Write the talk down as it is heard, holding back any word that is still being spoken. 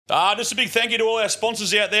Just a big thank you to all our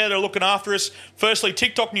sponsors out there that are looking after us. Firstly,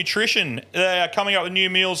 TikTok Nutrition. They are coming up with new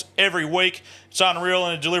meals every week. It's unreal,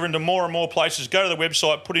 and they're delivering to more and more places. Go to the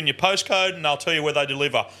website, put in your postcode, and they'll tell you where they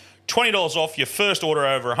deliver. $20 off your first order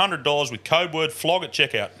over $100 with code word FLOG at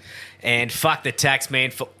checkout. And fuck the tax, man,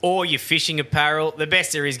 for all your fishing apparel. The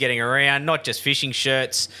best there is getting around, not just fishing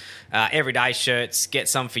shirts, everyday shirts. Get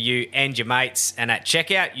some for you and your mates. And at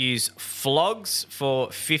checkout, use FLOGS for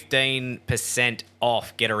 15%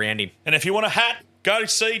 off. Get around him. And if you want a hat, go to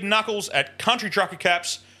see Knuckles at Country Trucker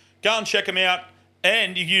Caps. Go and check them out.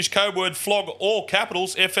 And you use code word FLOG, all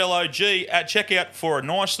capitals, FLOG, at checkout for a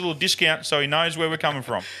nice little discount so he knows where we're coming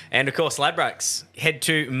from. And, of course, Ladbrokes. Head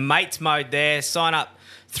to Mates Mode there. Sign up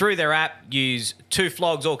through their app. Use 2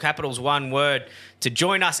 FLOGs, all capitals, one word, to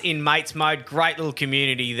join us in Mates Mode. Great little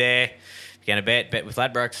community there. If you're going to bet with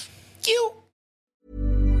Ladbrokes. You.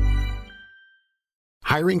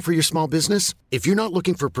 Hiring for your small business? If you're not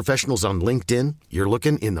looking for professionals on LinkedIn, you're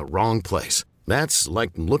looking in the wrong place. That's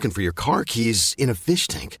like looking for your car keys in a fish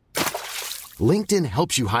tank. LinkedIn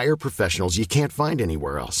helps you hire professionals you can't find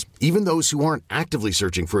anywhere else, even those who aren't actively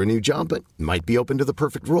searching for a new job but might be open to the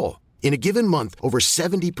perfect role. In a given month, over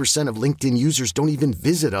 70% of LinkedIn users don't even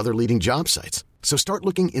visit other leading job sites. So start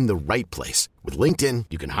looking in the right place. With LinkedIn,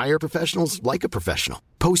 you can hire professionals like a professional.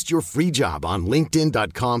 Post your free job on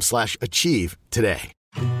linkedin.com/achieve today.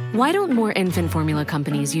 Why don't more infant formula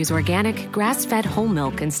companies use organic, grass-fed whole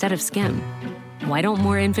milk instead of skim? Why don't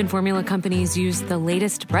more infant formula companies use the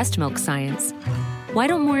latest breast milk science? Why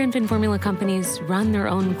don't more infant formula companies run their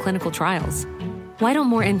own clinical trials? Why don't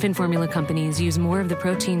more infant formula companies use more of the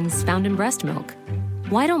proteins found in breast milk?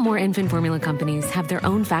 Why don't more infant formula companies have their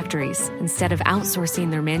own factories instead of outsourcing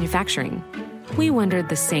their manufacturing? We wondered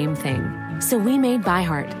the same thing. So we made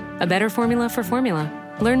ByHeart, a better formula for formula.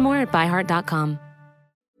 Learn more at byheart.com.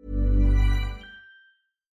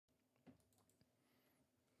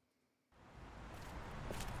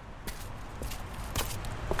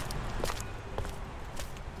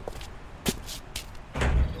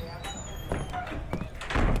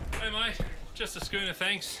 Just a schooner,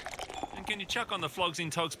 thanks. And can you chuck on the Flogs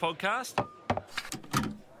in Togs podcast?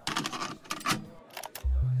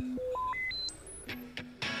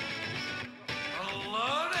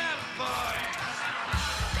 Hello there, boys!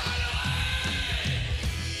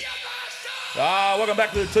 Welcome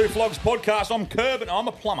back to the Two Flogs podcast. I'm Curb and I'm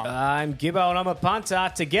a plumber. I'm Gibbo and I'm a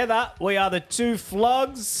punter. Together, we are the Two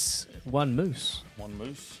Flogs. One moose. One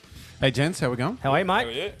moose. Hey, gents, how we going? How are you, mate? How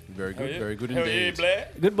are you? Very good, very good How indeed. are you, Blair?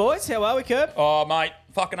 Good, boys. How are we, Curb? Oh, mate,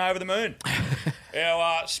 fucking over the moon.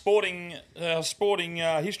 Our sporting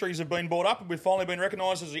histories have been brought up and we've finally been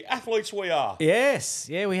recognised as the athletes we are. Yes.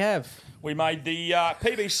 Yeah, we have. We made the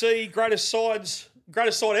PBC greatest side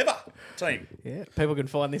ever team. Yeah. People can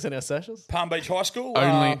find this on our socials. Palm Beach High School.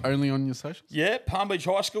 Only on your socials? Yeah, Palm Beach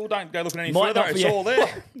High School. Don't go looking any Might further. not be, It's all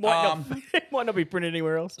there. Might not be printed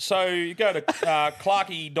anywhere else. So you go to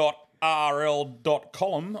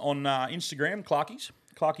clarky.rl.column on Instagram, Clarkies.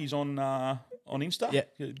 Clarkies on Insta. Yeah.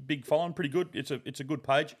 Big following, pretty good. It's a good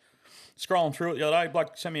page. Scrolling through it the other day,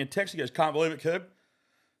 bloke sent me a text. He goes, "Can't believe it, Curb.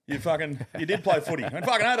 You did play footy." And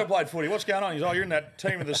fucking I played footy. What's going on? He's, "Oh, you're in that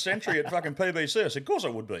team of the century at fucking PBC." I said, "Of course I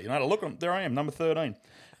would be." And I had a look, there I am, number 13.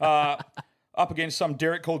 Up against some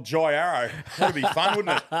Derek called Jai Arrow. That'd be fun,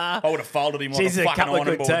 wouldn't it? I would have folded him like Jeez, a a fucking couple of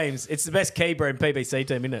ironing good board. teams. It's the best keeper in PBC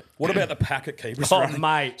team, isn't it? What about the packet keepers? Oh, running?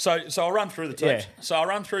 mate. So I'll run through the teams. Yeah. So I'll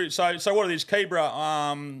run through. So what it is,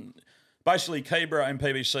 Keebra, basically Keebra and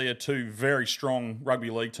PBC are two very strong rugby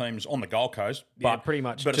league teams on the Gold Coast. Yeah, But, pretty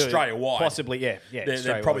much But two. Australia-wide. Possibly, yeah.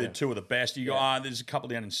 They're probably the two of the best. You got there's a couple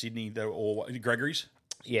down in Sydney, or Gregory's.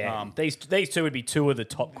 Yeah, these two would be two of the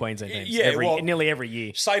top Queensland teams. Yeah, nearly every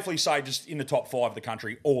year. Safely say just in the top 5 of the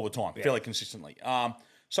country all the time, fairly consistently.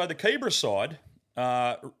 So the Keebra side,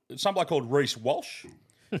 some bloke called Reece Walsh,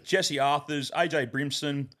 Jesse Arthurs, AJ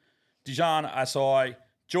Brimson, Dijon Asai,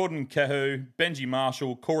 Jordan Cahu, Benji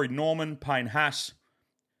Marshall, Corey Norman, Payne Haas,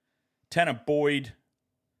 Tanner Boyd,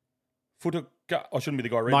 I shouldn't be the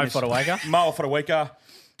guy reading Mo this. Fotuaika. Mo Fotuaika,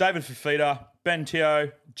 David Fafita, Ben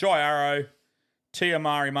Teo, Jai Arrow, Tia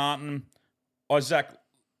Mari Martin, Isaac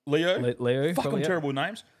Leo. Leo. Fucking probably, yeah. terrible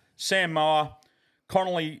names. Sam Moa,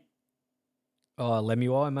 Connolly. Oh,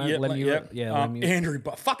 Lemuel, mate. Lemuel. Andrew,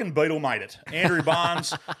 fucking Beetle made it. Andrew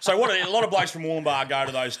Barnes. So a lot of blokes from Wollongbar go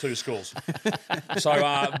to those two schools. So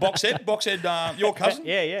Boxhead, your cousin.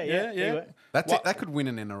 Yeah. That could win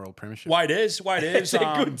an NRL premiership. Wade Ayres. It's a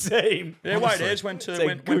good team. Yeah, Wade Ayres went to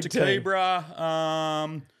team. Keebra.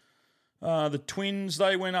 The Twins,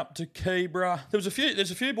 they went up to Keebra. There's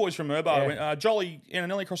a few boys from Urbar. Yeah. Jolly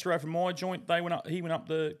Ananelli across the road from my joint. He went up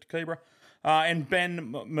to Keebra. And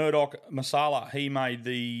Ben Murdoch Masala,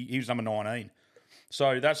 he was number 19.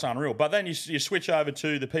 So that's unreal. But then you switch over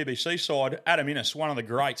to the PBC side. Adam Innes, one of the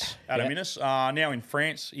greats. Adam Innes, now in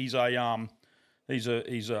France. He's a I don't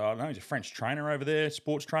know, he's a French trainer over there,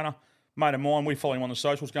 sports trainer. Mate of mine, we follow him on the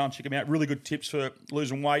socials. Go and check him out. Really good tips for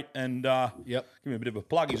losing weight. And give him a bit of a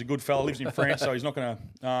plug. He's a good fella. Lives in France, so he's not going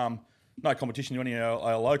to no competition to any of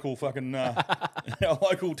our local fucking our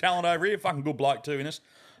local talent over here. Fucking good bloke too, Innes.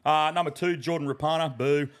 Number 2, Jordan Rapana.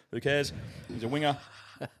 Boo. Who cares? He's a winger.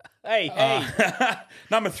 Hey.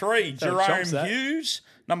 Number 3, So Jerome Chomps that. Hughes.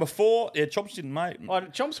 Number 4, Chomps didn't, mate. Oh,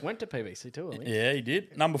 Chomps went to PBC too, I think. Yeah, he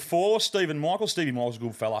did. Number 4, Stephen Michaels. Stevie Michaels,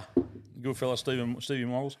 good fella. Good fella, Stevie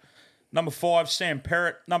Michaels. Number 5, Sam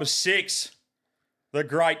Perrott. Number 6, the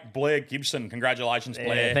great Blair Gibson. Congratulations,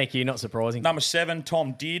 Blair. Yeah, thank you. Not surprising. Number 7,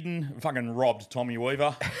 Tom Dearden. Fucking robbed Tommy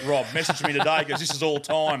Weaver. Rob, messaged me today because this is all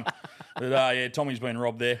time. But, Tommy's been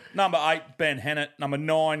robbed there. Number 8, Ben Hannett. Number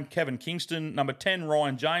 9, Kevin Kingston. Number 10,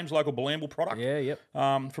 Ryan James, local Balambal product. Yeah, yep.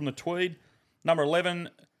 From the Tweed. Number 11,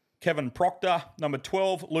 Kevin Proctor. Number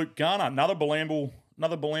 12, Luke Garner. Another Balambal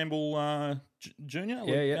junior,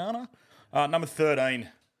 Luke Garner. Number 13,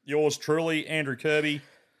 yours truly, Andrew Kirby.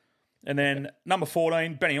 And then number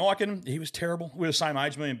 14, Benny Eichen. He was terrible. We were the same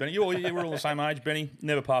age, me and Benny. You were all the same age, Benny.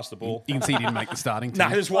 Never passed the ball. You can see he didn't make the starting team.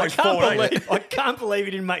 No, that's why he's 14. I can't believe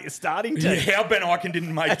he didn't make the starting team. Yeah, how Ben Eichen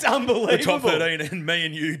didn't make That's the unbelievable. top 13, and me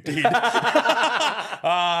and you did.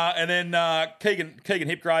 And then Keegan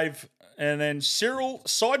Hipgrave. And then Cyril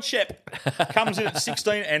Sideshep comes in at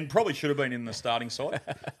 16 and probably should have been in the starting side.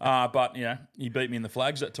 But, he beat me in the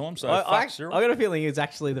flags that time. So, fuck Cyril. I got a feeling he was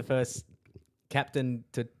actually the first captain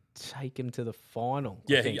to take him to the final.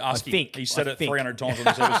 Yeah, he asked him. He said it 300 times on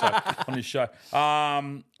this episode, on this show.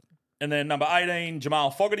 And then number 18, Jamal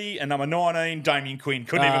Fogarty, and number 19, Damien Quinn.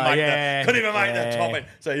 Couldn't even make that top end.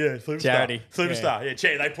 So superstar. Charity. Superstar.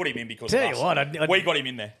 Yeah, they put him in because Tell of you us. what, we got him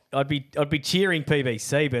in there. I'd be cheering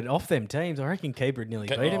PBC, but off them teams, I reckon Keeper would nearly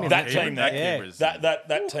beat him. That team there, yeah.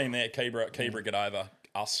 that team there, Keebra get over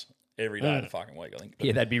us every day of the fucking week, I think. But,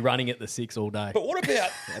 Yeah, they'd be running at the 6 all day. but what about...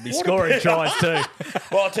 They'd be scoring tries too.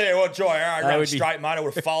 Well, I'll tell you what, Joy, I run would be- straight, mate. I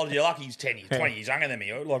would have followed you. Lucky he's 20 years younger than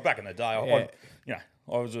me. Like back in the day,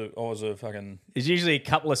 I was a fucking... There's usually a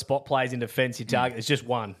couple of spot plays in defence you target. It's just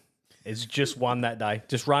one. It's just one that day.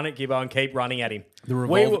 Just run it, Gibbo, and keep running at him. The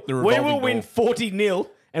we revolving will win door. 40-0,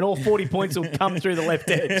 and all 40 points will come through the left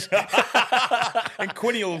edge. And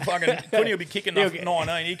Quinny will be kicking up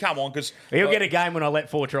 19. He'll come on because... He'll get a game when I let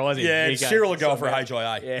 4 tries in. Yeah, Here you go. Cyril will go for a Something.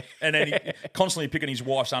 HIA. Yeah. And then he constantly picking his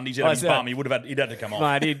wife's undies out of his said- bum. He'd had to come off.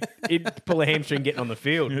 Mate, he'd pull a hamstring getting on the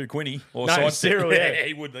field. Quinny or No, Sidestep. Cyril, yeah.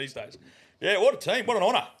 He would these days. Yeah, what a team. What an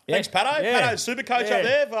honour. Yeah. Thanks, Pato. Yeah. Pato, super coach Yeah. up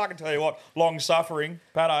there. I can tell you what, long-suffering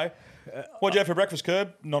Pato. What'd you have for breakfast,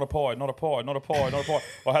 Curb? Not a pie, not a pie, not a pie, not a pie.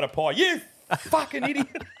 I had a pie. You fucking idiot.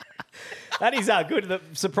 That is good.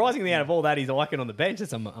 Surprisingly, out of all that, he's Eichen on the bench.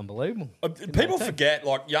 That's unbelievable. People forget,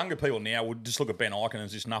 like younger people now would just look at Ben Eichen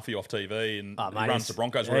as this nuffy off TV and mate, he runs he's- the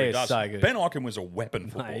Broncos he where he is does. so good. Ben Eichen was a weapon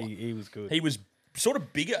footballer. Mate, he was good. He was sort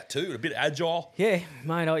of bigger too, a bit agile. Yeah,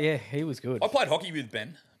 mate. He was good. I played hockey with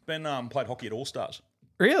Ben. Ben played hockey at All Stars.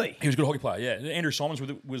 Really? He was a good hockey player, yeah. Andrew Simons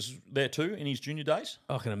was there too in his junior days.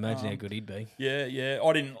 I can imagine how good he'd be. Yeah. I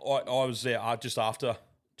was there just after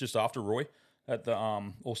Roy at the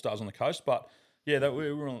All Stars on the coast. But yeah,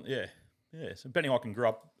 we were on, yeah. So Benny Eichen grew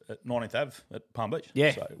up at 19th Ave at Palm Beach.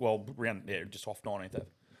 Yeah. So, just off 19th Ave.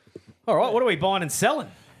 All right, what are we buying and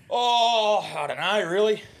selling? Oh, I don't know,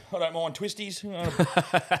 really. I don't mind twisties.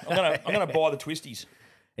 I'm gonna buy the twisties.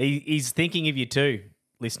 He's thinking of you too,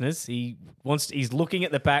 listeners. He's looking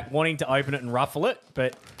at the pack, wanting to open it and ruffle it,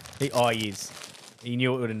 but he is. He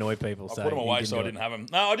knew it would annoy people. I so put them away he so I do it. didn't have them.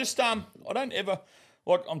 No, I just I don't ever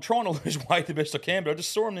like. I'm trying to lose weight the best I can, but I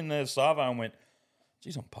just saw them in the Savo and went,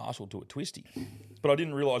 "Geez, I'm partial to a twisty," but I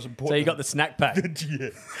didn't realise. So you got the snack pack. Yeah.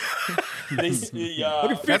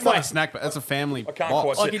 That's not a snack, but that's a family I can't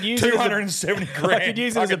box. quite I could see. use it as a- 270 grand. I could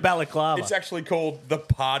use it as a balaclava. It's actually called the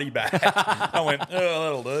party bag. I went,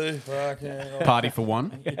 that'll do. Fuck yeah. Party for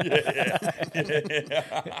one.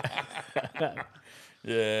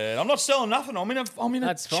 Yeah, I'm not selling nothing. I'm in a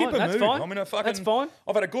That's fine, chipper that's mood. fine. I'm in a fucking. That's fine.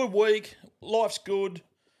 I've had a good week. Life's good.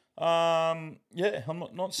 I'm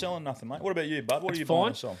not selling nothing, mate. What about you, bud? What are you buying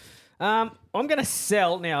and selling? I'm going to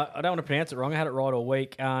sell now. I don't want to pronounce it wrong. I had it right all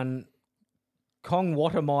week. Kong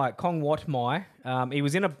Watmai. He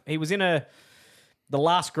was in the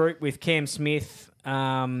last group with Cam Smith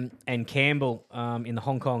and Campbell in the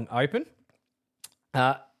Hong Kong Open.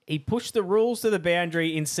 He pushed the rules to the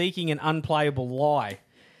boundary in seeking an unplayable lie.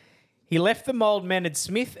 He left the mild-mannered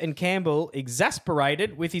Smith and Campbell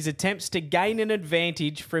exasperated with his attempts to gain an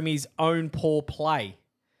advantage from his own poor play.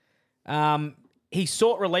 He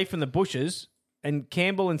sought relief from the bushes, and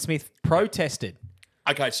Campbell and Smith protested.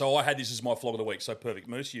 Okay, so I had this as my flog of the week. So perfect,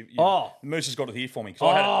 Moose. Moose has got it here for me. So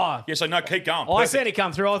no, keep going. I seen it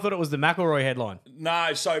come through. I thought it was the McElroy headline.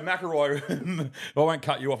 No, so McElroy, I won't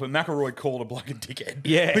cut you off, but McElroy called a bloke a dickhead.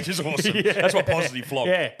 Yeah. Which is awesome. Yeah. That's my positive flog.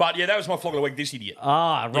 Yeah. But that was my flog of the week, this idiot.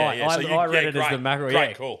 Right. I read it as the McElroy.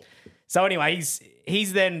 Great, cool. So anyway,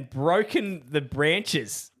 he's then broken the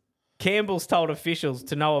branches. Campbell's told officials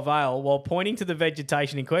to no avail while pointing to the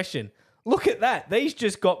vegetation in question. Look at that. These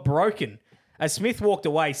just got broken. As Smith walked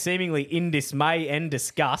away seemingly in dismay and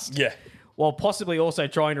disgust, while possibly also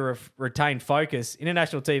trying to retain focus,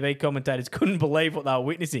 international TV commentators couldn't believe what they were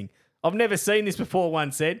witnessing. I've never seen this before,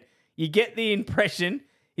 one said. You get the impression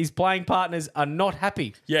his playing partners are not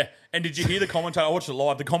happy. Yeah, and did you hear the commentator? I watched it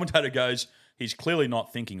live. The commentator goes, he's clearly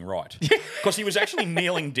not thinking right. Because he was actually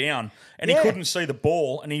kneeling down and he couldn't see the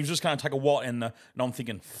ball and he was just going to take a while. And I'm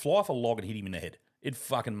thinking, fly off a log and hit him in the head. It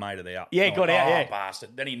fucking made it out. Yeah, got out, yeah.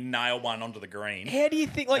 Bastard. Then he nailed one onto the green. How do you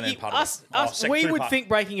think, we would think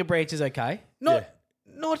breaking a branch is okay.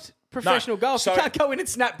 Not professional golf. You can't go in and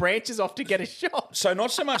snap branches off to get a shot. So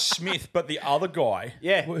not so much Smith, but the other guy.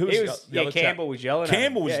 Yeah, who was Campbell was yelling at him.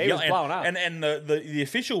 Campbell was yelling. He was blowing up. And the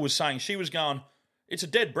official was saying, she was going, it's a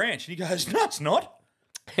dead branch. And he goes, no, it's not.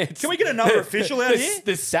 Can we get another official out here?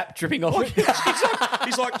 The sap dripping off.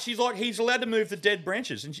 He's allowed to move the dead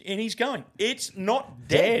branches, and he's going, it's not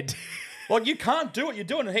dead. Like, you can't do what you're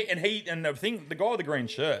doing. And the guy with the green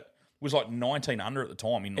shirt was like 19 under at the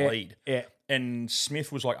time in the lead. Yeah. And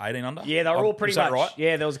Smith was like 18 under. Yeah, they were all pretty much. Right?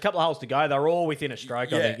 Yeah, there was a couple of holes to go. They were all within a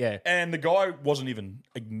stroke, I think. Yeah. And the guy wasn't even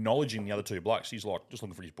acknowledging the other two blokes. He's like, just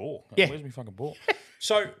looking for his ball. Yeah. Where's my fucking ball?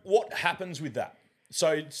 So what happens with that?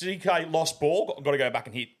 So CK lost ball, got to go back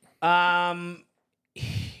and hit. Well,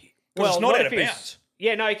 it's not out of bounds.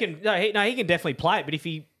 Yeah, no, he can. No, he can definitely play it. But if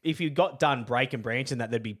you got done breaking branch and that,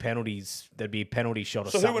 there'd be penalties. There'd be a penalty shot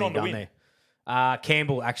or something. So who went on to win? There.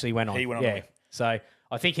 Campbell actually went on. He went on to win. So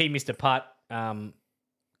I think he missed a putt.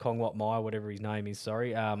 Kongwat Meyer, whatever his name is.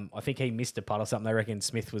 Sorry. I think he missed a putt or something. They reckon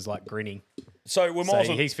Smith was like grinning. So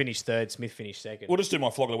he's finished third. Smith finished second. We'll just do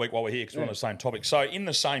my flog of the week while we're here because we're on the same topic. So in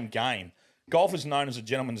the same game. Golf is known as a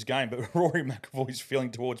gentleman's game, but Rory McIlroy's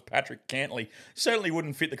feeling towards Patrick Cantley certainly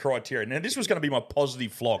wouldn't fit the criteria. Now, this was going to be my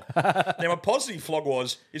positive flog. Now, my positive flog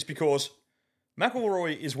is because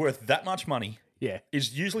McIlroy is worth that much money,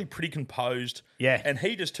 is usually pretty composed, and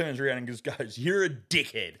he just turns around and just goes, you're a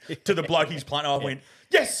dickhead, to the bloke he's playing. I went,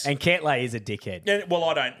 yes! And Cantley is a dickhead. Yeah, well,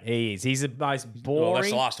 I don't. He is. He's the most boring. Well, that's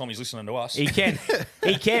the last time he's listening to us. He's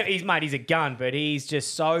a gun, but he's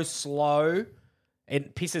just so slow.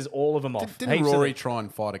 It pisses all of them off. Didn't Rory try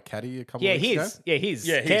and fight a caddy a couple of weeks ago? Yeah, his.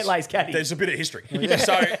 Cantley's caddy. There's a bit of history.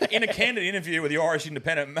 So, in a candid interview with the Irish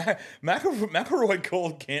Independent, McIlroy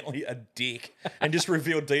called Cantley a dick and just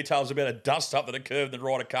revealed details about a dust-up that occurred in the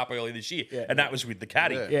Ryder Cup earlier this year, and that was with the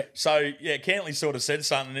caddy. Yeah. So, Cantley sort of said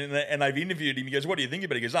something, and they've interviewed him. He goes, what do you think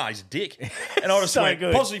about it? He goes, he's a dick. And I just went,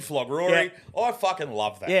 good. Positive flog, Rory. Yeah. I fucking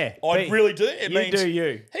love that. Yeah, I really do. It means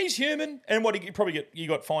you. He's human, and what you probably you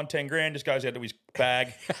got fined 10 grand, just goes out to his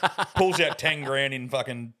bag, pulls out 10 grand in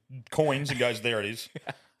fucking coins and goes, there it is.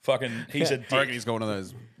 Fucking, he's a dick. I reckon he's got one of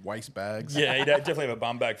those waste bags. Yeah, he'd definitely have a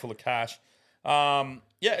bum bag full of cash.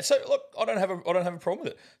 So look, I don't have a problem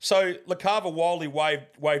with it. So LeCarver wildly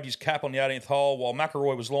waved his cap on the 18th hole while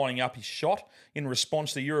McIlroy was lining up his shot in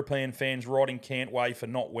response to European fans writing Cantway for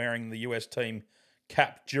not wearing the US team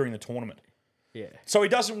cap during the tournament. Yeah. So he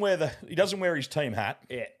doesn't wear his team hat.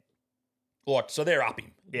 Yeah. So they're up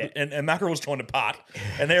him. Yeah. And McElroy's trying to putt,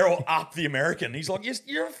 and they're all up the American. He's like, yes,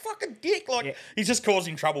 you're a fucking dick. He's just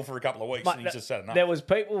causing trouble for a couple of weeks, and he's just said enough. There was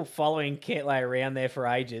people following Cantley around there for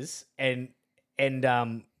ages, and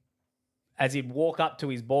as he'd walk up to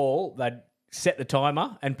his ball, they'd set the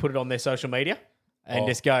timer and put it on their social media and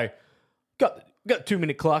just go, got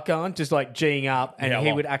 2-minute clock on, just like G'ing up, and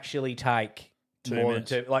he would actually take... 2 more minutes.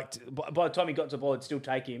 than 2. By the time he got to the ball, it'd still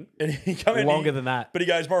take him and longer than that. But he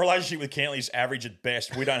goes, my relationship with Cantley is average at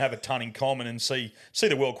best. We don't have a ton in common and see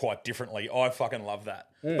the world quite differently. I fucking love that.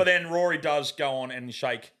 But then Rory does go on and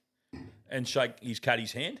shake his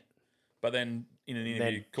caddy's hand. But then in an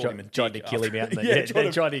interview, called him a dick. Tried to kill him out.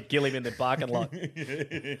 Tried to kill him in the parking lot.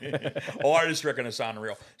 I just reckon it's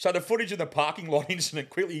unreal. So the footage of the parking lot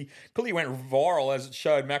incident quickly went viral as it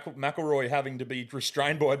showed McIlroy having to be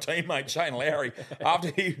restrained by a teammate, Shane Lowry,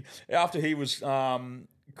 after he was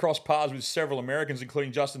crossed paths with several Americans,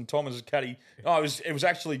 including Justin Thomas' caddy. It was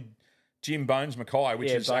actually Jim Bones Mackay,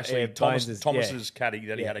 which is actually Thomas's caddy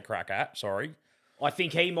that he had a crack at. Sorry. I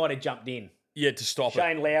think he might have jumped in. Yeah, to stop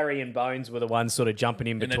Shane Lowry and Bones were the ones sort of jumping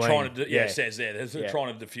in between. And they're trying to, it says there, they're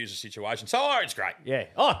trying to diffuse the situation. So, it's great. Yeah.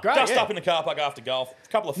 Oh, great. Just up in the car park after golf. A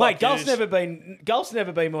couple of golf's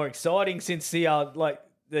never been more exciting since the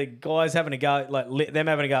guys having a go, them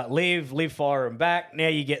having a go at Live Fire and back. Now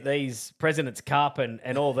you get these President's Cup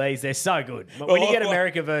and all these. They're so good. When you get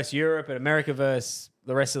America versus Europe and America versus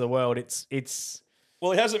the rest of the world, it's.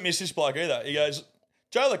 Well, he hasn't missed this bloke either. He goes,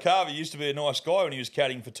 Joe LaCava used to be a nice guy when he was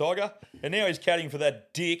caddying for Tiger, and now he's caddying for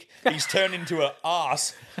that dick. He's turned into an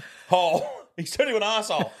arsehole. He's turned into an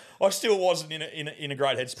arsehole. I still wasn't in a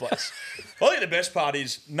great headspace. I think the best part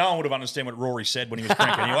is no one would have understood what Rory said when he was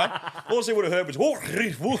crank anyway. All they would have heard was, like,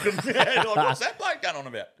 what's that bloke going on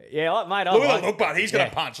about? Yeah, mate. Look at the look, but he's going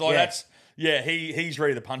to punch. He's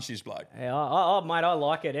ready to punch this bloke. Yeah, mate, I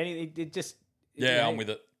like it. And it just... I'm with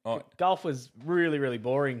it. Right. Golf was really, really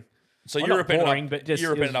boring. So Europe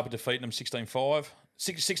ended up defeating them 16.5 over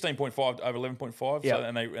 11.5. Yeah. So,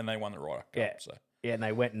 and they won the Ryder Cup. So. Yeah, and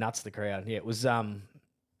they went nuts, the crowd. Yeah, it was...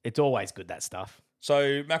 it's always good, that stuff.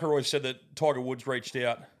 So McIlroy said that Tiger Woods reached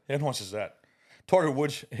out. How nice is that? Tiger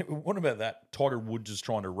Woods, what about that? Tiger Woods is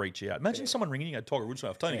trying to reach out. Imagine someone ringing you, Tiger Woods,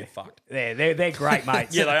 I'll tell you, get fucked. Yeah, they're great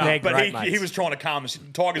mates. Yeah, they are. But he was trying to calm us.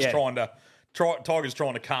 Tiger's trying to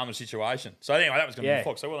calm the situation. So anyway, that was going to be a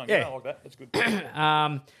fox. So well done. Yeah. I like that. That's good.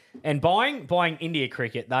 And buying India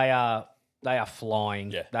cricket, they are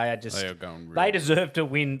flying. Yeah. They are just. They are going really They deserve to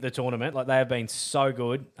win the tournament. Like, they have been so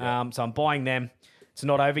good. Yeah. So I'm buying them. It's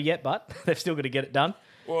not over yet, but they've still got to get it done.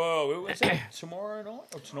 Whoa, is it tomorrow night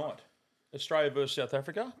or tonight? Australia versus South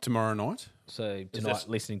Africa? Tomorrow night. So tonight,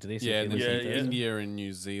 listening to this. Yeah, India and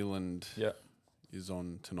New Zealand is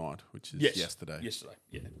on tonight, which is yesterday. Yesterday,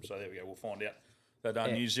 yeah. So there we go. We'll find out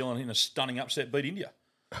that New Zealand in a stunning upset beat India.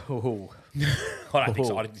 Oh. I don't think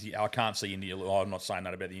so. I can't see India. I'm not saying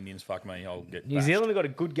that about the Indians. Fuck me. I'll get New Zealand have got a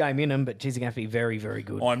good game in them, but geez, they're going to be very, very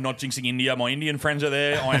good. I'm not jinxing India. My Indian friends are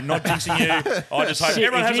there. I am not jinxing you. I just hope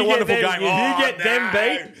everyone has a wonderful game. If you get them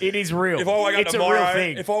beat, it is real. If I wake up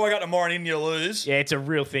tomorrow and India lose... Yeah, it's a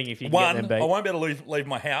real thing if you get them beat. I won't be able to leave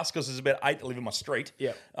my house because there's about 8 that live in my street.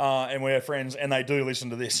 Yeah. And we're friends, and they do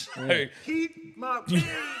listen to this. Keep my name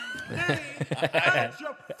out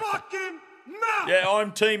your fucking mouth. Yeah,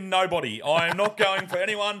 I'm team nobody. I am not going for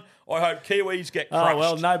anyone. I hope Kiwis get crushed. Oh,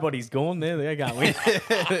 well, nobody's gone. They're going to win.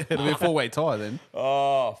 It'll be a 4-way tie then.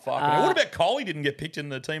 Oh, fuck. What about Coley didn't get picked in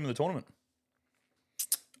the team of the tournament?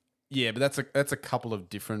 Yeah, but that's a couple of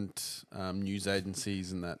different news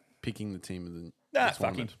agencies and that picking the team of the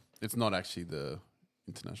tournament. It's not actually the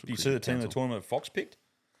international. Do you see the team of the tournament that Fox picked?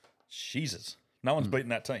 Jesus. No one's beaten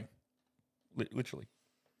that team. Literally.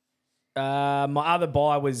 My other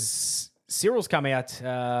buy was Cyril's come out,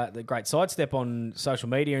 the great sidestep on social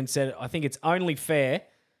media, and said, I think it's only fair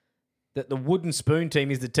that the Wooden Spoon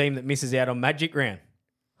team is the team that misses out on Magic Round.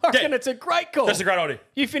 I reckon it's a great call. That's a great idea.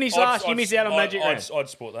 You finish last, you miss out on Magic Round. I'd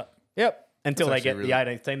support that. Yep. Until they get the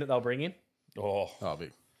 18th team that they'll bring in.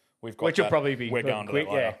 Big. We've got which will probably be We're going quick.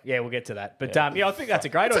 To that later. Yeah, we'll get to that. But I think that's a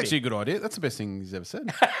great idea. That's actually a good idea. That's the best thing he's ever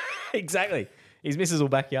said. Exactly. His missus will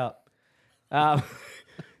back you up.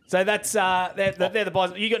 So that's they're the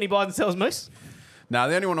buys. You got any buys and sells, Moose? No,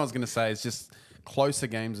 the only one I was going to say is just closer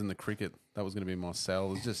games in the cricket. That was going to be my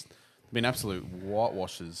sell. It's just been absolute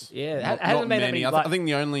whitewashes. Yeah, not many. I think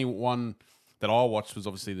the only one that I watched was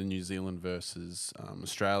obviously the New Zealand versus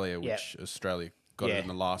Australia, which Australia got it in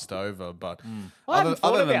the last over. But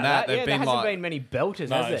other than that, they've been there hasn't been many belters, has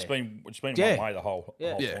there? It's been one way the whole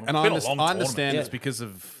tournament. And I understand it's because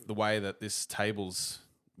of the way that this table's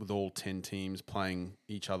with all 10 teams playing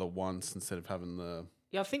each other once instead of having the...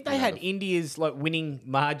 Yeah, I think they had India's winning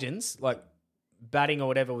margins, batting or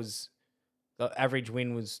whatever was... The average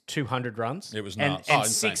win was 200 runs. It was nuts. And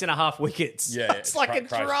 6.5 wickets. Yeah, it's like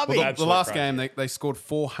it's rubbish. Well, the last game, they scored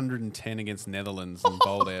 410 against Netherlands and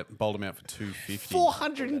bowled them out for 250.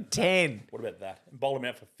 410. What about that? Bowled them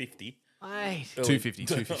out for 50.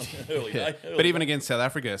 250. Early day. But even against South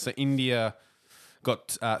Africa, so India...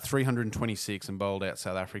 got 326 and bowled out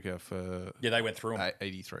South Africa for... Yeah, they went through them.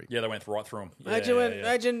 83. Yeah, they went right through them.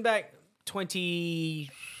 Imagine back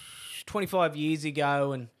 25 years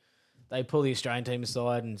ago and they pull the Australian team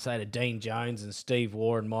aside and say to Dean Jones and Steve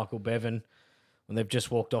Waugh and Michael Bevan when they've just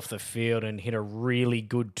walked off the field and hit a really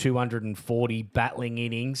good 240 battling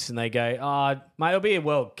innings and they go, mate, it'll be a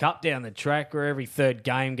World Cup down the track where every third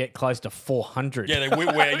game get close to 400. Yeah,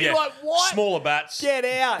 You're like, what? Smaller bats. Get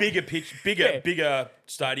out. Bigger pitch, bigger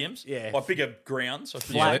stadiums. Yeah. Bigger grounds.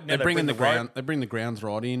 They bring the grounds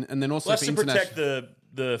right in. And then also to protect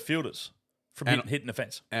the fielders. from hitting the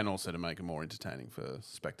fence. And also to make it more entertaining for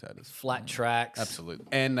spectators. Flat tracks. Absolutely.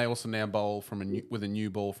 And they also now bowl with a new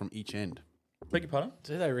ball from each end. Beg your pardon?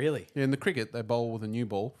 Do they really? Yeah, in the cricket, they bowl with a new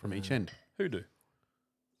ball from each end. Who do?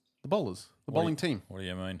 The bowlers. The bowling team. What do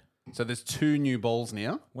you mean? So there's 2 new balls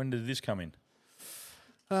now. When did this come in?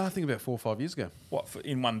 I think about 4 or 5 years ago. What,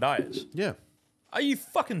 in 1 day? Yeah. Are you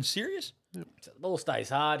fucking serious? So the ball stays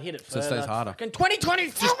hard, hit it So it further. stays harder. Fucking 2020.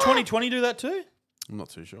 Does 2020 do that too? I'm not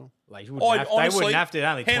too sure. Like, I they wouldn't have to.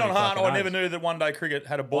 Only hand on 20 heart, fucking I never overs. knew that 1 day cricket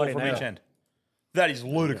had a ball didn't from each either. end. That is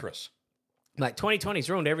ludicrous. Like 2020's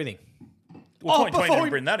ruined everything. Well, 2020 before didn't we-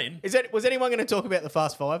 bring that in. Was anyone going to talk about the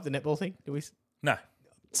Fast Five, the netball thing? Do we? No.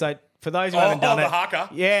 So for those who haven't done the it, haka.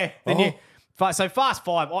 yeah, the new. So Fast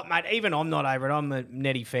Five, mate. Even I'm not over it. I'm a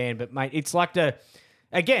Netty fan, but mate, it's like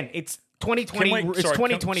it's 2020. It's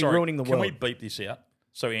 2020 ruining the world. Can we beep this out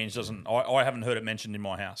so Ange doesn't? I haven't heard it mentioned in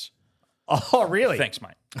my house. Oh, really? Thanks,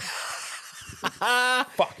 mate.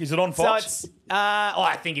 Fuck, is it on So Fox? it's.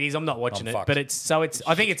 I think it is. I'm not watching I'm it, fucked. but it's. I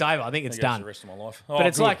think it's over. I think it's That's done. the rest of my life. But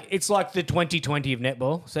it's like the 2020 of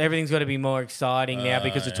netball. So everything's got to be more exciting now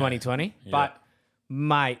because of 2020. Yeah. But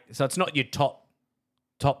mate, so it's not your top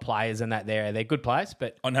players and that they're good players,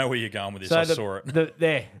 but I know where you're going with this. so I the, saw it.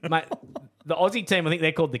 mate, the Aussie team, I think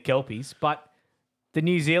they're called the Kelpies, but the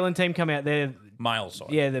New Zealand team come out there. Male side.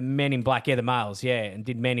 Yeah, the Men in Black. Yeah, the males. Yeah, and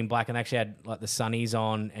did Men in Black and actually had like the sunnies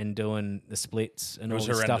on and doing the splits and all was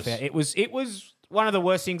this stuff. horrendous. Out. It was one of the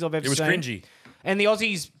worst things I've ever It was seen. cringy. And the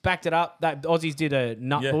Aussies backed it up. That Aussies did a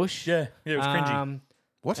nut Yeah. bush. Yeah, it was cringy.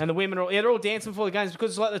 What? And the women are they're all dancing before the games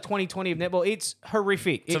because it's like the 2020 of netball. It's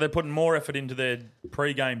horrific. So they're putting more effort into their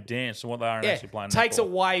pre-game dance than what they are in actually playing takes netball.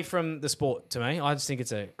 away from the sport to me. I just think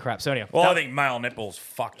it's a crap. So anyway, Well, I think male netball's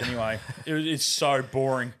fucked anyway. It's so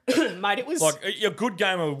boring. mate, it was Like a good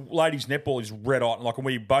game of ladies netball is red hot. Like, and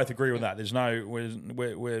we both agree with that. There's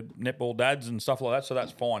we're netball dads and stuff like that, so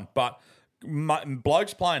that's fine. But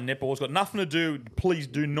blokes playing netball has got nothing to do. Please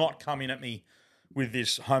do not come in at me with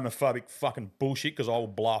this homophobic fucking bullshit because I will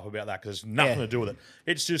blow up about that because it's nothing to do with it.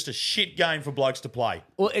 It's just a shit game for blokes to play.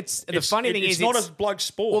 well. The funny thing is it's not a bloke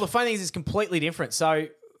sport. well, the funny thing is it's completely different. So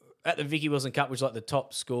at the Vicky Wilson Cup, which is like the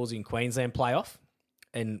top schools in Queensland playoff,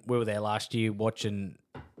 and we were there last year watching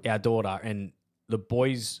our daughter, and the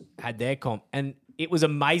boys had their comp, and it was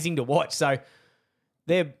amazing to watch. So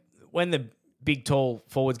when the big tall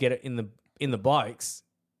forwards get it in the blokes,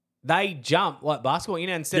 they jump like basketball,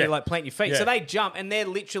 instead of like plant your feet. Yeah. So they jump and they're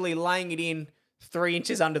literally laying it in 3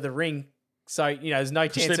 inches under the ring. So, there's no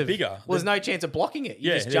chance they're of bigger. Well, there's no chance of blocking it. You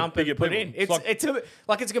Yeah, just they're jump and bigger put it in. people. It's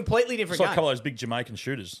a completely It's different like a game. couple of those big Jamaican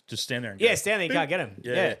shooters just stand there and Yeah, stand there, you can't get 'em.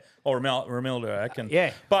 Yeah. Or Romelda Atkin.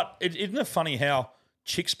 Yeah. But isn't it funny how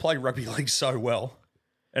chicks play rugby league so well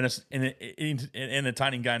and it's an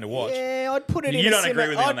entertaining game to watch? Yeah, I'd put it You in a don't similar.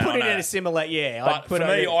 agree with me on I'd that, put I it know in a that. similar. Yeah, But I'd put for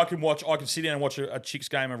it me, in- I can sit down and watch a chicks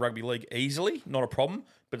game of rugby league easily, not a problem.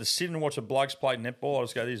 But to sit and watch a blokes play netball, I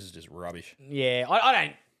just go, this is just rubbish. Yeah, I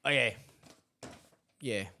don't. Oh, yeah.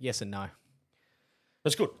 Yeah. Yes and no.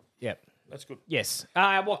 That's good. Yep. That's good. Yes.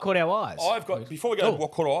 What caught our eyes? I've got before we go. What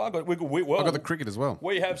caught I got? I got the cricket as well.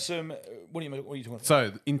 We have some. What are you talking about?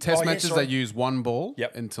 So in test Oh, yeah, matches, sorry. they use one ball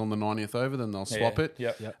Yep. until the 90th over, then they'll swap it.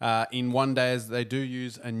 Yep. In one days, they do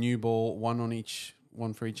use a new ball,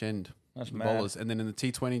 one for each end. That's the mad. bowlers, and then in the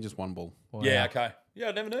T20, just one ball. Yeah. Okay. Yeah,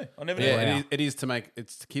 I never knew. I never knew. Yeah, it is to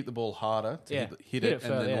keep the ball harder to Yeah. hit Hit it, it and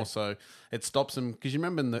further, then yeah. also it stops them because you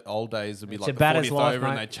remember in the old days it'd be like a the batter's 40th life, over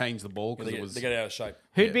and mate. they changed the ball because They it was get out of shape.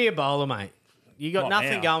 Who'd be a bowler, mate? You got Not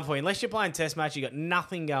nothing now. going for you unless you're playing Test match. You got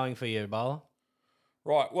nothing going for you, bowler.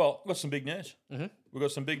 Right. Well, we've got some big news. Mm-hmm. We've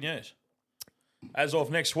got some big news. As of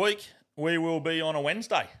next week, we will be on a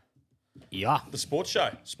Wednesday. Yeah. The sports show.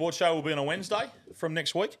 Sports show will be on a Wednesday from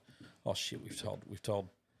next week. Oh shit! We've told.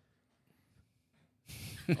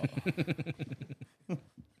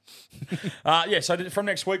 So from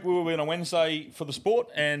next week we will be on a Wednesday for the sport,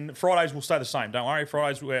 and Fridays will stay the same. Don't worry,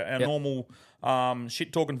 Fridays our normal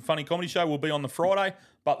shit talking funny comedy show will be on the Friday,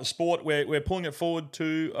 but the sport we're pulling it forward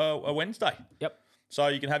to a Wednesday. Yep. So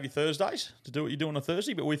you can have your Thursdays to do what you do on a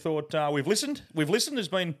Thursday. But we thought we've listened. There's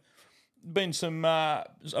been some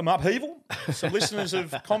upheaval. Some listeners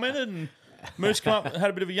have commented, and Moose come up and had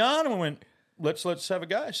a bit of a yarn, and we went, let's have a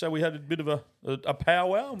go. So we had a bit of a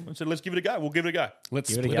powwow and said, let's give it a go. We'll give it a go. let's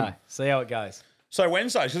Give it a split go. 'em. See how it goes. So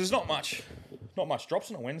Wednesdays, because there's not much drops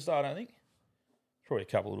on a Wednesday, I don't think. Probably a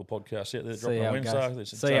couple of little podcasts out there that drop See on a how it Wednesday. goes. There's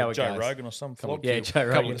See how it Joe goes. Rogan or some flog. Yeah, Joe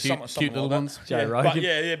Couple Rogan. of Something cute little like that. ones. Joe Yeah,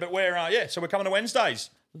 Rogan. but we're so we're coming to Wednesdays.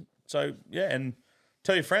 So and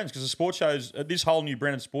tell your friends because the sports shows, this whole new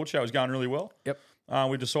branded sports show is going really well. Yep.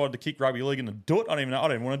 We've decided to kick rugby league and do it. I don't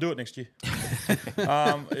even want to do it next year.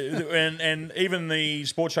 And even the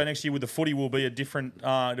sports show next year with the footy will be a different.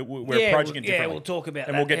 We're approaching it differently. Yeah, we'll talk about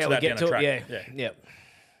and that. we'll get to that down the track.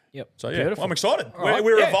 Yep. So yeah, Beautiful. well, I'm excited. All right.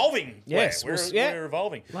 We're evolving. Yes, we're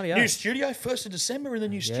evolving. Bloody New oath. studio, 1st of December in the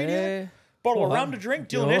new Yeah. studio. Bottle of rum to drink.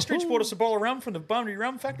 Dylan Yeah. Estridge bought us a bottle of rum from the Bunbury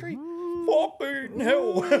Rum Factory. Fucking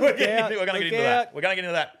hell. We're going to get into that. We're going to get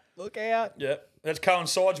into that. Look out. Yeah, that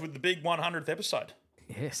coincides with the big 100th episode.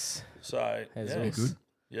 Yes. So Good.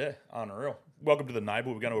 Yeah, unreal. Welcome to the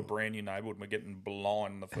neighbourhood. We're going to a brand new neighbourhood. And we're getting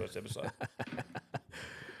blind in the first episode.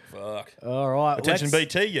 Fuck. All right. Attention,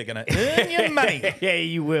 BT. You're going to earn your money. Yeah,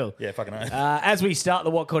 you will. Yeah, fucking hell. As we start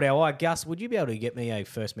the What Caught Our Eye, Gus, would you be able to get me a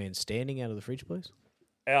first man standing out of the fridge, please?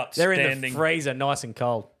 They're Outstanding. in the freezer, nice and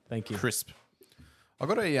cold. Thank you. Crisp. I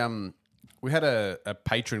got we had a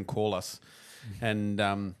patron call us, and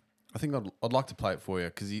I think I'd like to play it for you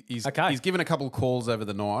because he's given a couple of calls over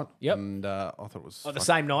the night. Yep. And I thought it was The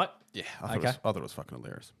same night? Yeah, I thought it was fucking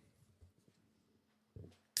hilarious.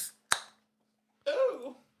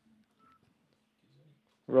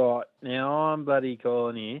 Right, now I'm bloody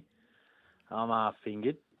calling here. I'm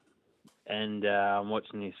half-fingered, and I'm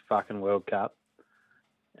watching this fucking World Cup,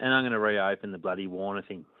 and I'm going to reopen the bloody Warner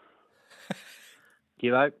thing.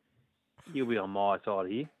 Gibbo, you'll be on my side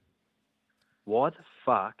here. Why the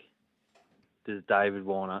fuck does David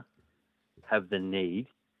Warner have the need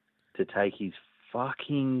to take his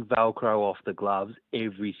fucking Velcro off the gloves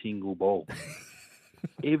every single ball?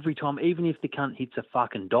 Every time, even if the cunt hits a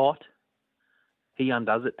fucking dot, he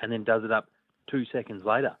undoes it and then does it up 2 seconds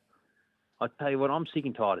later. I tell you what, I'm sick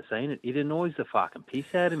and tired of seeing it. It annoys the fucking piss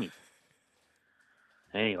out of me.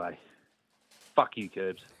 Anyway, fuck you,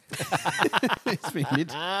 Curbs. It's been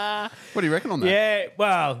mid. What do you reckon on that? Yeah,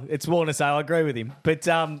 well, it's Warner, so I agree with him. But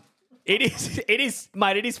it is,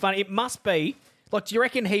 mate, it is funny. It must be, like, do you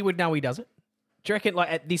reckon he would know he does it? Do you reckon,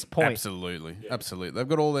 like, at this point? Absolutely. They've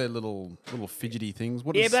got all their little fidgety things.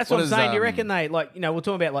 But that's what I'm saying. Do you reckon they, like, you know, we're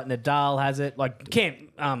talking about, like, Nadal has it, like,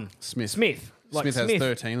 Smith. Like Smith has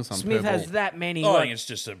 13 or something. Smith per has ball. that many. I like, think it's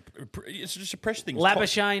just a pressure thing.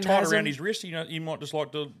 Labuschagne tight has around them. his wrist. You know, you might just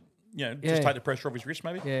like to, just take the pressure off his wrist,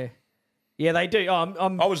 maybe. Yeah, they do.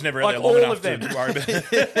 I was never out like there long all enough of them. to worry about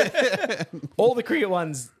it. All the cricket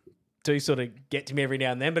ones do sort of get to me every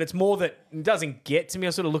now and then, but it's more that it doesn't get to me. I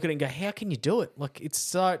sort of look at it and go, how can you do it? Like,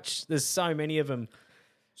 there's so many of them.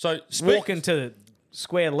 So walking to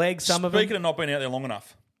square legs, some of them. Speaking of not being out there long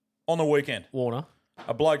enough, on the weekend, Warner,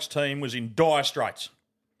 a bloke's team was in dire straits.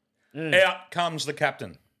 Out comes the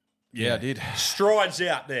captain. Yeah, I did. Strides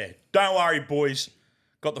out there. Don't worry, boys.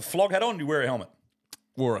 Got the flog hat on. Do you wear a helmet?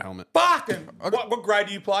 Wore a helmet. Fucking. What grade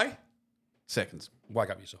do you play? Seconds. Wake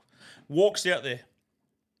up yourself. Walks out there.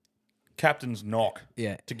 Captain's knock.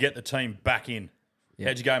 Yeah. To get the team back in. Yeah.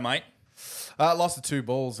 How'd you go, mate? Lost the 2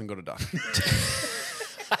 balls and got a duck.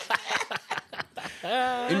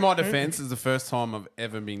 In my defence, it's the first time I've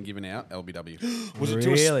ever been given out LBW. Was it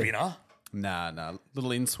to a spinner? Nah.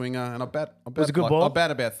 Little in swinger, and I bet Was it a good ball? I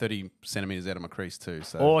bat about 30 centimetres out of my crease too.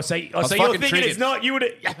 So, so I was you're fucking thinking triggered. it's not, you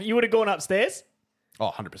would have gone upstairs? Oh,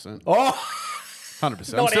 100%. Oh, 100%. I'm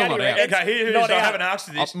still out, not you out. reckon? Okay, here's Not I out. haven't asked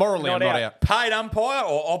you this. Morally, Not I'm not out. out. Paid umpire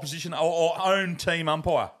or opposition or own team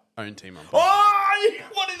umpire? Own team umpire. Oh,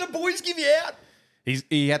 what did the boys give you out?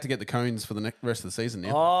 He had to get the cones for the rest of the season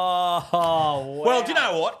now. Oh, wow. Well, do you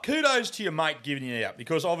know what? Kudos to your mate giving you out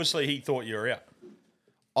because obviously he thought you were out.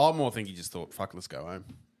 I more think he just thought, fuck, let's go home.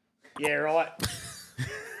 Yeah, right.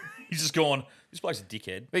 He's just gone, this bloke's a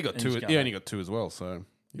dickhead. He got And 2. he's He going, only got 2 as well, so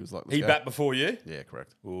he was like, let's He go. bat before you? Yeah,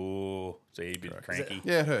 correct. Oh, so he'd be cranky.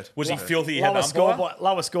 Yeah, it hurt. Was he filthy? He had Lower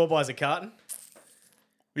umpire? score by is a carton.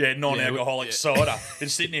 Yeah, non-alcoholic cider.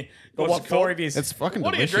 It's sitting here. But What's what it called? for of his? It's fucking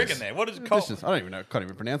What delicious. are you drinking there? What is it called? Delicious. I don't even know. Can't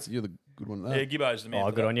even pronounce it. You're the good one there. Yeah, Gibbo's the man. Oh,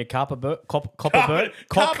 for good that. on you. Copperberg. Copperberg.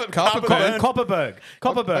 Copperberg.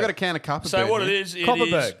 Copperberg. I got a can of Copperberg. So what it here. is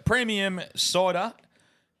Copperberg. premium cider,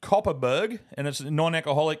 Copperberg, and it's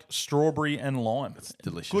non-alcoholic strawberry and lime. It's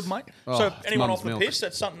delicious. Good, mate. Oh, so it's anyone mum's off the milk. piss,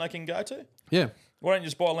 that's something they can go to. Yeah. Why don't you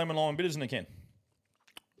just buy lemon lime bitters in the can?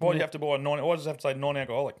 Why do you have to buy why does it have to say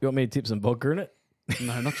non-alcoholic? You want me to tip some vodka in it?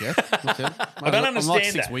 No, not yet. Not yet. I don't I'm like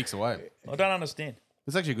understand 6 that. weeks away. I don't understand.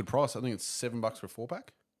 It's actually a good price. I think it's $7 for a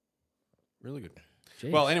 4-pack. Really good. Jeez.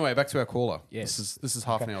 Well, anyway, back to our caller. Yes. This is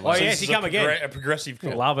half an hour Oh, later. yes, This you is come again. A progressive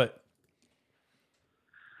call. Love it.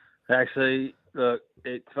 Actually, look,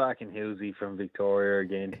 it's fucking Hillsy from Victoria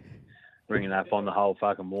again, bringing up on the whole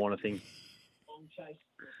fucking Warner thing.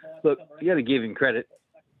 Look, you got to give him credit.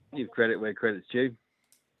 Give credit where credit's due.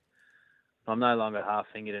 I'm no longer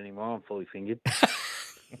half-fingered anymore. I'm fully fingered.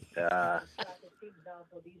 At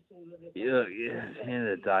the end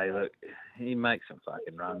of the day, look, he makes some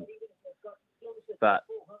fucking runs. But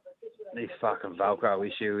this fucking Velcro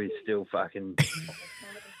issue is still fucking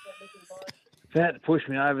about to push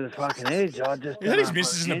me over the fucking edge. I just Is that his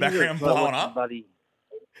missus in the background blowing up? Bloody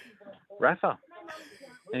Rafa.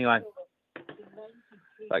 Anyway,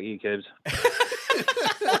 fuck you, Cubs.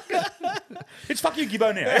 It's fuck you,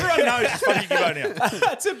 Gibbo now. Everyone knows it's fuck you, Gibbo now.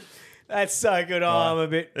 That's so good. Oh, I'm a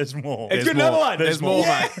bit. There's more. It's good. Another one. There's more,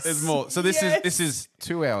 Yes. mate. There's more. So this is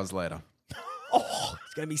 2 hours later. Oh,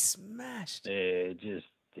 it's gonna be smashed. Yeah, just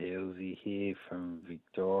Dilsey here from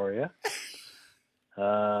Victoria.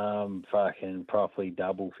 Fucking properly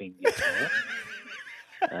double fingered.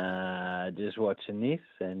 Just watching this,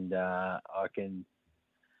 and I can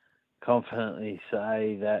confidently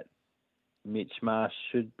say that Mitch Marsh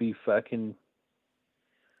should be fucking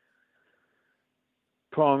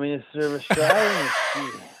Prime Minister of Australia.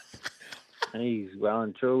 He's well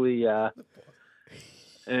and truly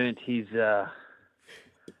earned his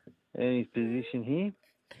position here.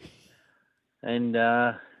 And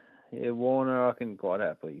Warner, I can quite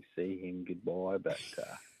happily see him goodbye, but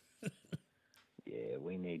yeah,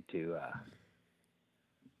 we need to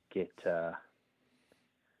get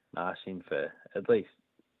Marsh in for at least,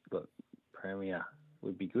 look, Premier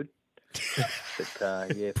would be good.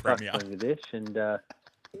 But yeah, fuck Bangladesh and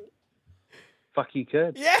fuck you,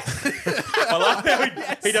 Kurd. Yes. I love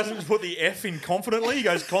how he doesn't put the F in confidently. He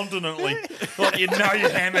goes continently. Like, you know you're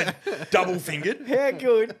hammered, double-fingered. How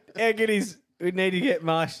good is we need to get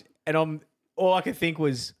Marsh, and all I could think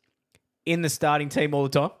was in the starting team all the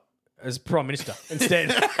time as Prime Minister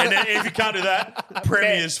instead. And then if you can't do that,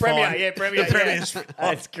 Premier's fine. Yeah, Premier. The Premier's fine.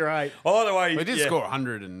 That's great. Oh, by the way, We did score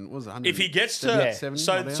 100 and what was it, 100? if he gets to Yeah.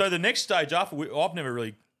 so the next stage after, I've never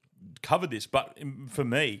really covered this, but for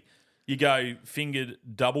me, you go fingered,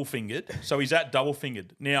 double fingered. So he's at double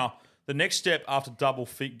fingered. Now the next step after double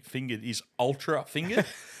fingered is ultra fingered,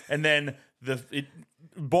 and then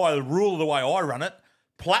by the rule of the way I run it,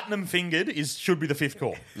 platinum fingered should be the fifth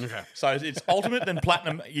call. Okay. So it's ultimate, then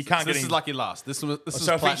platinum. You can't get This in. is like your last. This is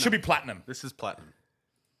so platinum. it should be platinum. This is platinum.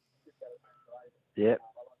 Yep,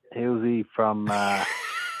 Hilsey from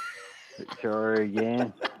Victoria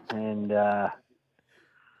again, and yeah,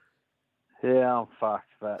 I'm fucked.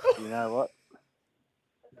 But you know what?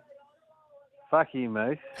 Fuck you,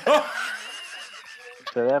 Moose.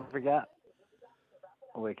 South Africa,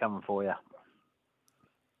 we're coming for you.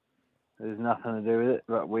 There's nothing to do with it,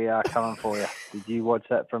 but we are coming for you. Did you watch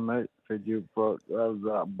that from Moose? Did you watch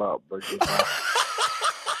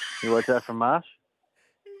that from Marsh?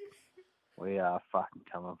 We are fucking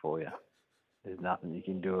coming for you. There's nothing you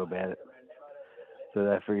can do about it. South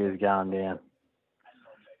Africa's going down.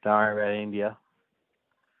 Don't worry about India.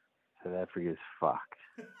 South Africa's fucked.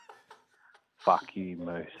 Fuck you,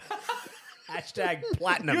 Moose. Hashtag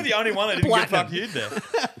platinum. You're the only one that didn't get fuck you there.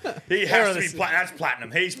 He has to be platinum. That's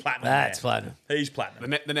platinum. He's platinum. That's platinum. He's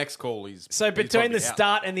platinum. The next call is. So between the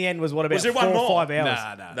start and the end was what, about Was there 4 one or more? 5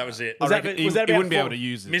 hours? Nah. That was it. Was that he about wouldn't be 4? able to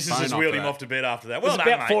use it. Mrs. has wheeled him off to bed after that. It Well was done,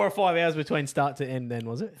 about mate. 4 or 5 hours between start to end. Then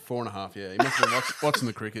was it? 4.5. Yeah, he must have been watching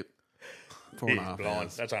the cricket. 4.5 Blind.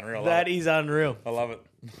 hours. That's unreal. That is unreal. I love it.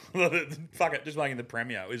 Fuck it. Just making the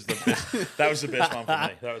Premier is the best. That was the best one for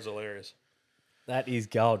me. That was hilarious. That is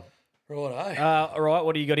gold. Right, All right,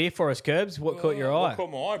 what do you got here for us, Curbs? What caught your eye? What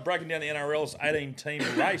caught my eye? Breaking down the NRL's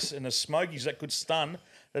 18-team race and the Smokies that could stun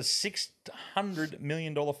a $600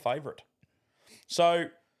 million favourite. So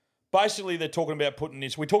basically, they're talking about putting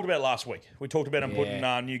this. We talked about it last week. We talked about them putting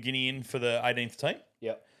New Guinea in for the 18th team.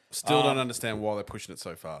 Yep. Still don't understand why they're pushing it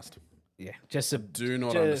so fast. Yeah, just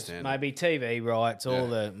understand. Maybe TV rights, all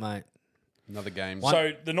the mate. Another game.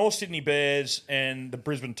 So the North Sydney Bears and the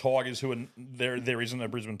Brisbane Tigers, who are there isn't a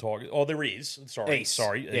Brisbane Tigers. Oh, there is. Sorry, East.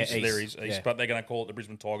 sorry. Yeah, East. There is East. East, Yeah. but they're going to call it the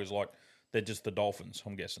Brisbane Tigers, like they're just the Dolphins.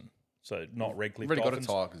 I'm guessing. So not Redcliffe Already Dolphins.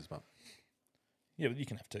 got a Tigers, but Yeah, but you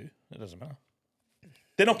can have two. It doesn't matter.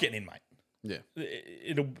 They're not getting in, mate. yeah.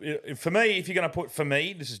 It'll for me. If you're going to put for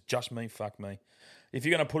me, this is just me. Fuck me. If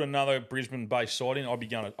you're going to put another Brisbane-based side in, I'll be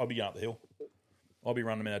going up the hill. I'll be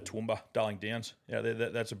running them out of Toowoomba, Darling Downs. Yeah,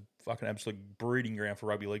 that's a fucking absolute breeding ground for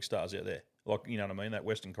rugby league stars out there. Like, you know what I mean? That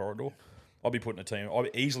Western Corridor. I'll be putting a team. I'll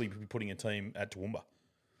be easily be putting a team at Toowoomba,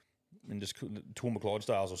 and just Toowoomba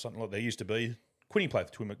Clydesdales or something like they used to be. Quinny played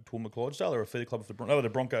for Toowoomba Clydesdale. They were a feeder club for the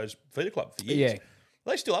Broncos feeder club for years. Yeah.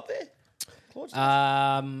 Are they still up there?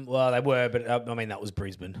 Clydesdales? Well, they were, but I mean that was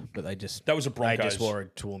Brisbane. But they just That was a Broncos. They just wore a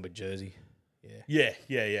Toowoomba jersey.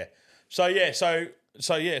 Yeah. So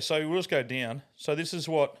we'll just go down. So this is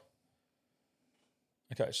what.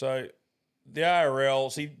 Okay, so the ARL.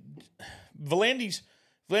 See, Volandis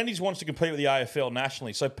wants to compete with the AFL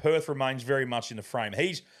nationally. So Perth remains very much in the frame.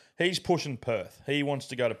 He's He's pushing Perth. He wants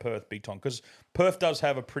to go to Perth big time because Perth does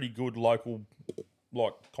have a pretty good local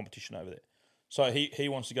competition over there. So he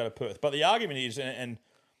wants to go to Perth. But the argument is, and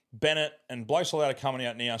Bennett and blokes like that are coming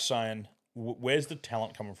out now saying, where's the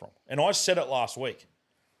talent coming from? And I said it last week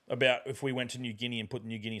about if we went to New Guinea and put the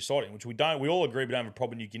New Guinea side in, which we don't. We all agree we don't have a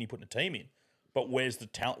problem with New Guinea putting a team in. But where's the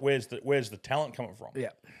talent? Where's the talent coming from?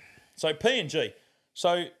 Yeah. So PNG.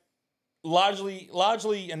 So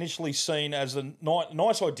largely initially seen as a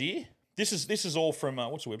nice idea. This is all from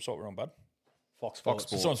what's the website we're on, bud? Fox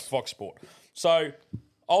Sports. It's on Fox Sport. So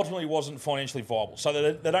ultimately wasn't financially viable.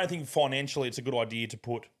 So they don't think financially it's a good idea to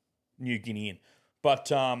put New Guinea in.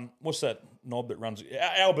 But what's that knob that runs?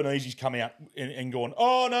 Albanese's come out and gone,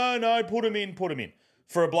 oh, no, put him in.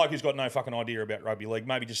 For a bloke who's got no fucking idea about rugby league,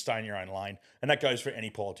 maybe just stay in your own lane. And that goes for any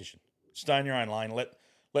politician. Stay in your own lane. Let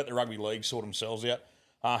the rugby league sort themselves out.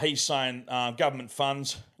 He's saying government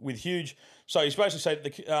funds with huge... So he's basically said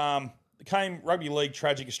the came rugby league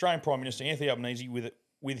tragic Australian Prime Minister Anthony Albanese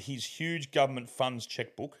with his huge government funds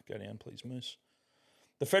checkbook. Go down, please, Moose.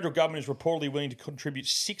 The federal government is reportedly willing to contribute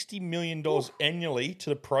 $60 million annually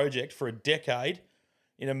to the project for a decade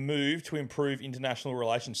in a move to improve international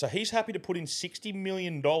relations. So he's happy to put in $60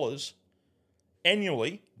 million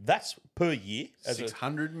annually. That's per year.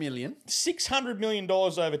 $600 million. $600 million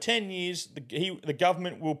over 10 years. The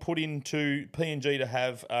government will put into PNG to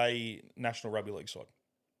have a national rugby league side.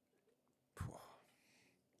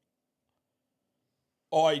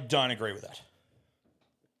 I don't agree with that.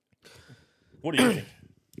 What do you think?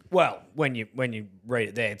 Well, when you read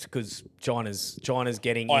it there, it's because China's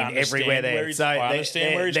getting in everywhere there. So I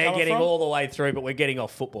understand where he's they're coming getting from. all the way through, but we're getting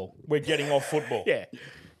off football. We're getting off football. Yeah.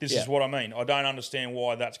 This is what I mean. I don't understand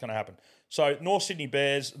why that's going to happen. So North Sydney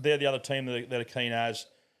Bears, they're the other team that are keen as.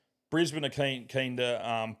 Brisbane are keen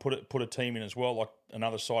to put a team in as well, like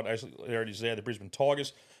another side. Actually, there it is there, the Brisbane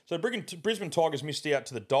Tigers. So Brisbane Tigers missed out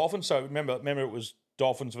to the Dolphins. So remember it was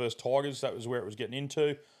Dolphins versus Tigers. That was where it was getting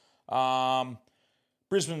into.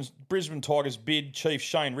 Brisbane Tigers bid chief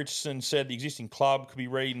Shane Richardson said the existing club could be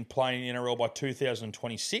ready and playing in NRL by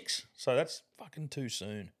 2026. So that's fucking too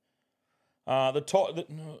soon.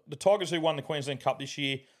 The Tigers who won the Queensland Cup this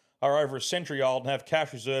year are over a century old and have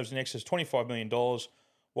cash reserves in excess of $25 million,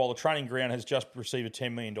 while the training ground has just received a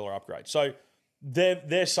 $10 million upgrade. So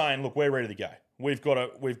they're saying, look, we're ready to go. We've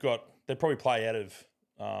got. They probably play out of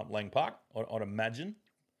Lang Park, I'd imagine,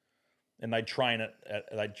 and they train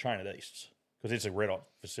at East because it's a red hot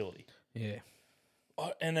facility. Yeah.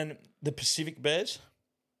 And then the Pacific Bears.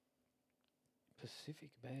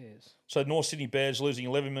 So North Sydney Bears losing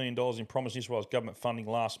 $11 million in Promise New South Wales government funding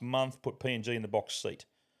last month put PNG in the box seat,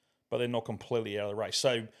 but they're not completely out of the race.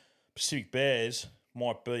 So Pacific Bears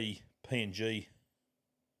might be PNG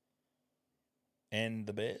and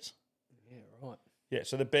the Bears. Yeah, right. Yeah,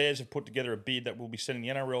 so the Bears have put together a bid that will be sent in the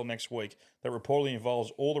NRL next week that reportedly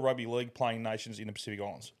involves all the rugby league playing nations in the Pacific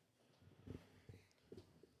Islands.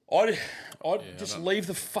 I'd just leave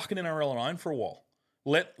the fucking NRL alone for a while.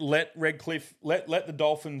 Let Redcliffe, let the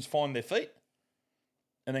Dolphins find their feet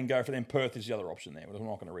and then go for them. Perth is the other option there, but I'm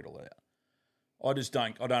not going to read all that out. I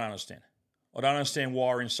don't understand. I don't understand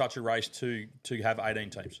why we're in such a race to have 18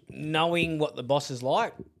 teams. Knowing what the boss is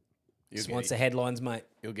like, just wants the headlines, mate.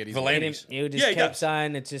 He'll get his He'll just keep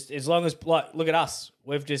saying it's just as long as look at us.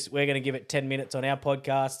 We're going to give it 10 minutes on our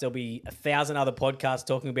podcast. There'll be 1,000 other podcasts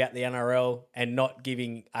talking about the NRL and not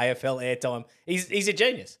giving AFL airtime. He's a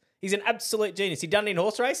genius. He's an absolute genius. He done it in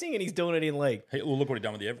horse racing and he's doing it in league. Well, look what he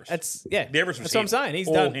done with the Everest. The Everest was that's what I'm saying. He's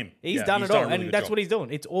all done him. He's done it all, really and that's job. what he's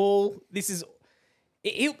doing. It's all. This is.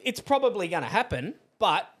 It's probably going to happen,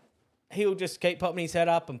 but he'll just keep popping his head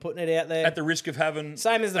up and putting it out there At the risk of having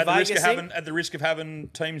same as the Vegas thing. At the risk of having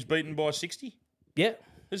teams beaten by 60. Yeah,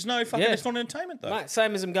 there's no fucking. It's not entertainment though. Mate,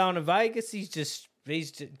 same as him going to Vegas. He's just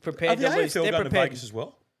prepared Are the to lose. AFL They're going to prepared. Vegas as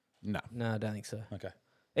well? No, I don't think so. Okay.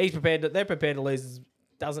 He's prepared. They're prepared to lose.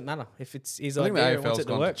 Doesn't matter if it's his I think idea the and wants AFL's it to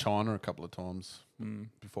gone work. to China a couple of times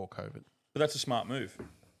before COVID. But that's a smart move.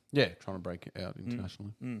 Yeah, trying to break it out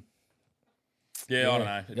internationally. Yeah, I don't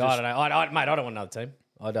know. I don't know. Mate, I don't want another team.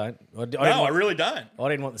 I don't. I really don't. I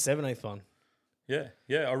didn't want the 17th one. Yeah,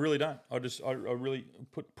 I really don't. I really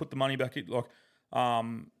put the money back in. Like,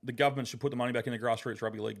 the government should put the money back in the grassroots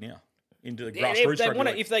rugby league now. Into the grassroots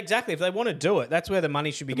rugby league. If they want to do it, that's where the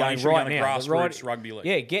money should be going money should right be now. going to grassroots rugby league.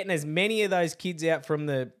 Yeah, getting as many of those kids out from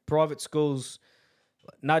the private schools,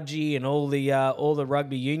 Nudgee and all the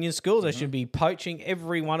rugby union schools. They should be poaching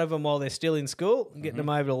every one of them while they're still in school and getting them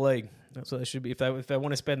over to league. That's what they should be. If they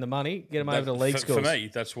want to spend the money, get them over to league schools. For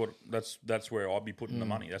me, that's where I'd be putting the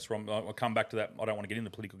money. That's where I'll come back to that. I don't want to get in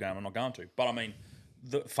the political game. I'm not going to. But I mean,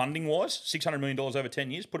 the funding wise, $600 million over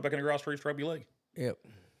 10 years, put it back in a grassroots rugby league. Yep.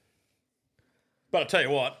 But I tell you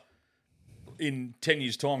what, in 10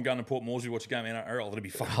 years' time, going to Port Moresby, watch a game in NRL, it'll be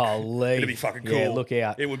fucking Holy. It'll be fucking cool. Yeah, look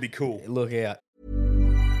out. It would be cool. Look out.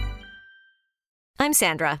 I'm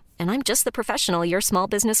Sandra, and I'm just the professional your small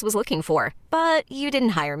business was looking for. But you didn't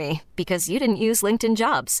hire me because you didn't use LinkedIn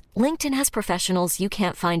Jobs. LinkedIn has professionals you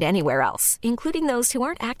can't find anywhere else, including those who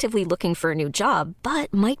aren't actively looking for a new job,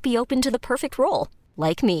 but might be open to the perfect role,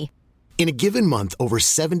 like me. In a given month, over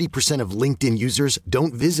 70% of LinkedIn users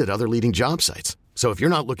don't visit other leading job sites. So if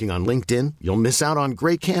you're not looking on LinkedIn, you'll miss out on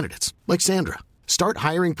great candidates like Sandra. Start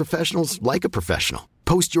hiring professionals like a professional.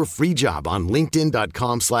 Post your free job on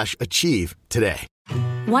linkedin.com/achieve today.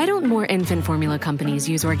 Why don't more infant formula companies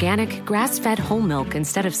use organic, grass-fed whole milk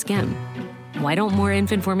instead of skim? Why don't more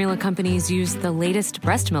infant formula companies use the latest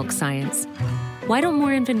breast milk science? Why don't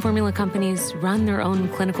more infant formula companies run their own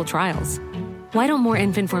clinical trials? Why don't more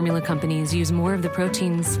infant formula companies use more of the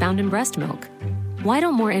proteins found in breast milk? Why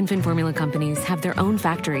don't more infant formula companies have their own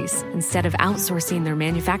factories instead of outsourcing their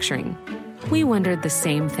manufacturing? We wondered the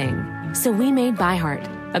same thing. So we made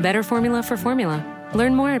ByHeart, a better formula for formula.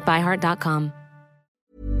 Learn more at byheart.com.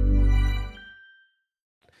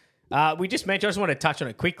 We just mentioned, I just want to touch on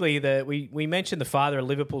it quickly, that we mentioned the father of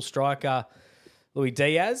Liverpool striker, Luis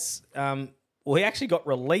Diaz. Well, he actually got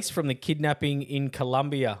released from the kidnapping in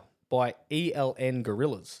Colombia by ELN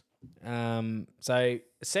guerrillas. So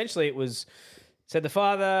essentially it was, said the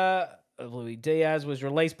father of Luis Diaz was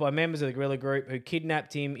released by members of the guerrilla group who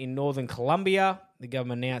kidnapped him in northern Colombia. The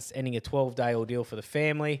government announced ending a 12-day ordeal for the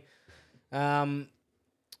family.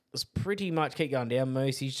 It's pretty much, keep going down,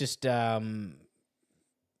 Moose. He's just... They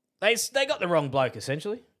got the wrong bloke,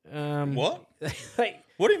 essentially. What?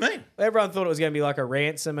 What do you mean? Everyone thought it was going to be like a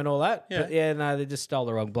ransom and all that. Yeah. But yeah, no, they just stole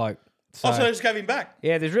the wrong bloke. So they just gave him back?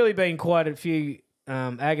 Yeah, there's really been quite a few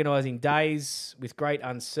agonising days with great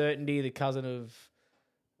uncertainty, the cousin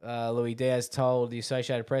of Luis Diaz told the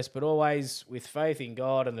Associated Press, but always with faith in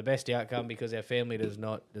God and the best outcome because our family does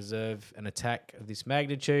not deserve an attack of this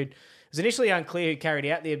magnitude. It was initially unclear who carried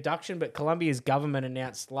out the abduction, but Colombia's government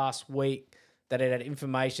announced last week that it had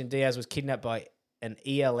information Diaz was kidnapped by an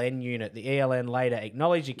ELN unit. The ELN later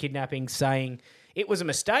acknowledged the kidnapping, saying it was a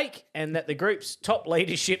mistake and that the group's top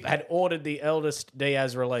leadership had ordered the eldest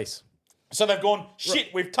Diaz release. So they've gone,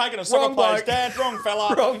 shit, we've taken a soccer player's dad, wrong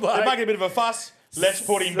fella. Wrong bloke. They're making a bit of a fuss. Let's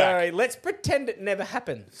put him back. Let's pretend it never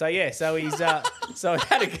happened. So yeah, so he's so it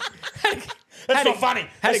had a That's not funny.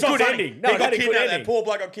 Had That's a not good funny. ending. No, He it got had a good kidnapped. ending. That poor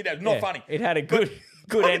bloke got kidnapped. Not funny. It had a good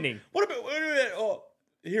ending. What about oh,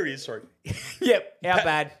 here he is, sorry. Yep, how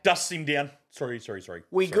bad? Dusts him down. Sorry.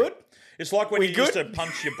 We good? It's like when We you good? used to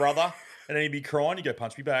punch your brother and then he'd be crying. You go,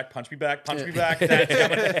 punch me back, punch me back, punch me back. Dad's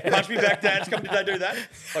coming. Punch me back, Dad's coming. Did they do that?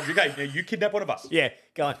 Like, okay, now you kidnap one of us. Yeah,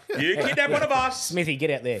 go on. You kidnap one of us Smithy,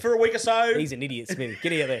 get out there. for a week or so. He's an idiot, Smithy.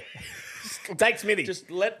 Get out there. Take Smithy.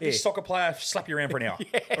 Just let this soccer player slap you around for an hour.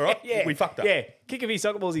 All right? Yeah. We fucked up. Yeah, kick a few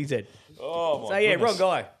soccer balls, he said. Oh, my So yeah, goodness. wrong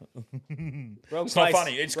guy. Wrong It's place. not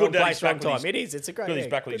funny. It's wrong good that place, he's wrong back with time. his- It is. It's a great. Good he's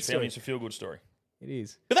yeah, back with good his family. story. It's a feel-good story. It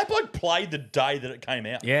is. But that bloke played the day that it came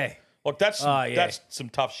out. Yeah. Like, that's Oh, yeah. that's some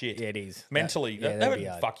tough shit. Yeah, it is. Mentally, That- yeah, that that'd would be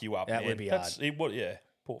hard. fuck you up, That man. would be That's, hard. It would, yeah,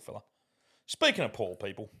 poor fella. Speaking of poor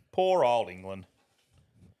people, poor old England.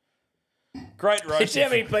 Great How roast.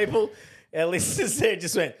 many people, our listeners there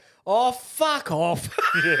just went, oh, fuck off.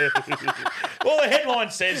 Well, the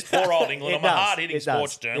headline says poor old England. It I'm a does. hard-hitting It does.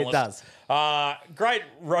 sports journalist. It does. Great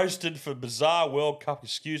roasted for bizarre World Cup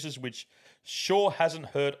excuses, which sure hasn't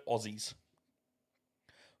hurt Aussies.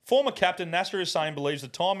 Former captain Nasser Hussain believes the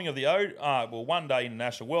timing of the one-day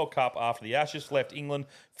International World Cup after the Ashes left England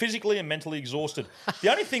physically and mentally exhausted. The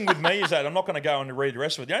only thing with me is that, I'm not going to go on to read the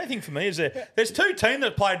rest of it, the only thing for me is there's two teams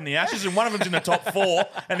that played in the Ashes and one of them's in the top four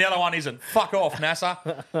and the other one isn't. Fuck off, Nasser.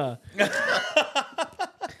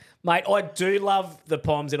 Mate, I do love the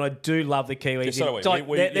Poms and I do love the Kiwis. Yeah, so do we. It's like,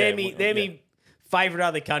 they're me favourite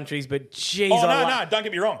other countries, but geez, Oh, I no, don't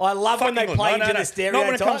get me wrong. I love Fuck when they England. play No, into no. the stereotypes. Not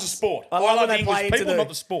when it comes to sport. I I love love when they English play into people, not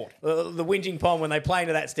the sport. The whinging Pom when they play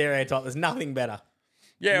into that stereotype. There's nothing better.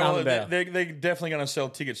 Yeah, Nothing well, better. they're definitely going to sell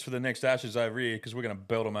tickets for the next Ashes over here because we're going to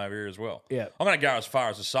belt them over here as well. Yeah. I'm going to go as far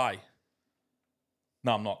as to say,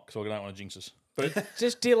 no, I'm not, because I don't want to jinx us. But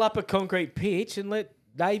Just deal up a concrete pitch and let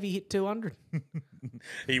Davey hit 200.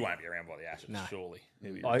 he won't be around by the Ashes, surely.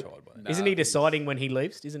 He'll be I- retired by then. Isn't he deciding when he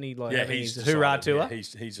leaves? Isn't he like Yeah, having he's his decided, hoorah tour? Yeah,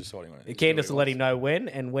 he's deciding when it is. Candace will let him know when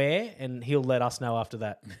and where, and he'll let us know after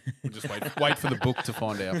that. We'll just wait for the book to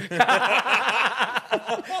find out.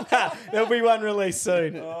 There'll be one released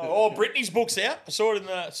soon. Brittany's book's out. I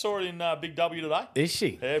saw it in Big W today. Is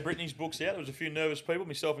she? Yeah, Brittany's book's out. There was a few nervous people,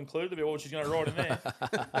 myself included, about what she's going to write in there.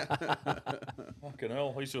 Fucking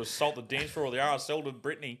hell. I used to assault the dance floor of the RSL with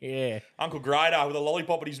Brittany. Yeah. Uncle Grader with a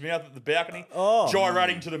lollipop in his mouth at the balcony,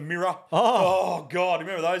 gyrating to the mirror. Oh, God.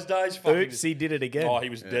 Remember those days? Oops, he did it again. Oh, he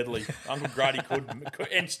was deadly. Uncle Grady could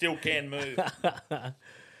and still can move.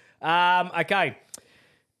 Okay.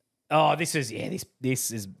 Oh, this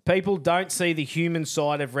is people don't see the human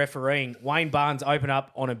side of refereeing. Wayne Barnes opened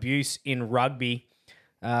up on abuse in rugby.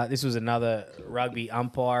 This was another rugby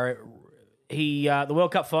umpire. The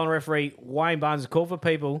World Cup final referee Wayne Barnes called for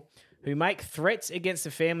people who make threats against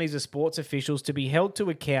the families of sports officials to be held to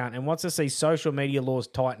account and wants to see social media laws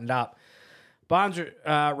tightened up. Barnes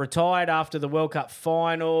retired after the World Cup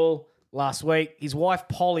final last week. His wife,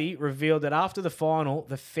 Polly, revealed that after the final,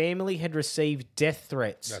 the family had received death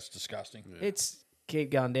threats. That's disgusting.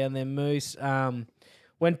 Keep going down there, Moose.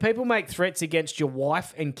 When people make threats against your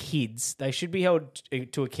wife and kids, they should be held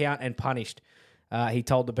to account and punished, he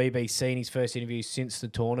told the BBC in his first interview since the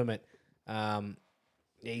tournament.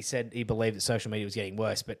 He said he believed that social media was getting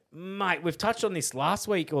worse. But, mate, we've touched on this last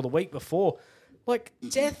week or the week before. Like,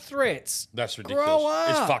 death threats. That's ridiculous. Grow up.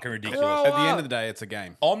 It's fucking ridiculous. Grow At the end up. of the day, it's a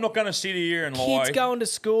game. I'm not going to sit here and lie. Kids going to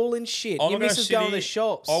school and shit. I'm Your not gonna missus sit going to here- the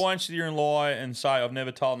shops. I won't sit here and lie and say I've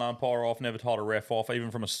never told an umpire off, never told a ref off.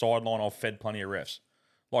 Even from a sideline, I've fed plenty of refs.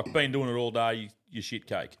 Like, been doing it all day, you shit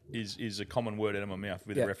cake is a common word out of my mouth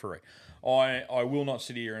with a referee. I will not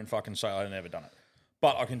sit here and fucking say I've never done it.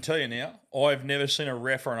 But I can tell you now, I've never seen a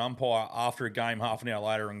ref or an umpire after a game half an hour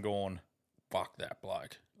later and gone, fuck that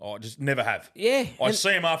bloke. I just never have. Yeah. I see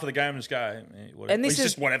him after the game and just go, whatever. And this It's is-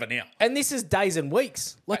 just whatever now. And this is days and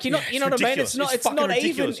weeks. Like you know it's what I mean? It's ridiculous. not. It's It's not fucking even.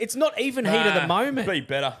 ridiculous. It's not even heat of the moment. Be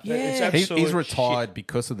better. Yeah. It's He's absolute retired shit.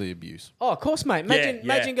 because of the abuse. Oh, of course, mate.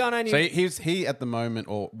 Imagine going on. So he at the moment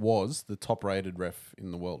was the top rated ref in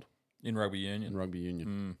the world In rugby union. in rugby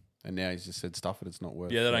union. And now he's just said stuff it. It's not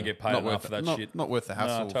worth. Yeah, they don't get paid not enough worth for that not, shit. Not worth the No, I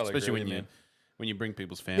hassle, totally especially agree with you, man. when you bring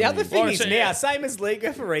people's family. The other thing Well, is so, now, yeah. same as league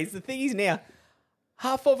referees. The thing is now,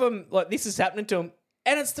 half of them like this is happening to them,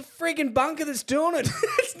 and it's the friggin' bunker that's doing it.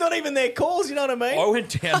 It's not even their calls. You know what I mean? I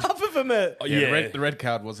went down. Half of them are. The red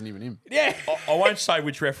card wasn't even him. Yeah. I won't say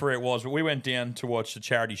which referee it was, but we went down to watch the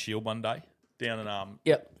Charity Shield one day down in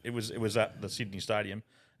Yep. It was at the Sydney Stadium,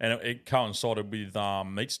 and it coincided with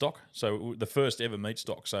meat stock. So the first ever meat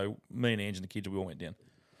stock. So me and Ange and the kids, we all went down,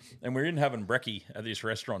 and we were in having brekkie at this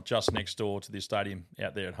restaurant just next door to this stadium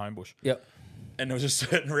out there at Homebush. Yep. And there was a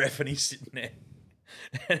certain ref, and he's sitting there,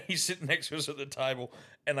 and he's sitting next to us at the table,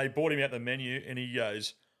 and they brought him out the menu, and he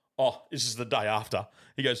goes, "Oh, this is the day after."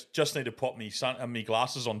 He goes, "Just need to pop me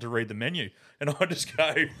glasses on to read the menu." And I just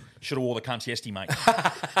go, "Should have wore the cunts yesterday, mate."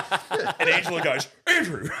 And Angela goes,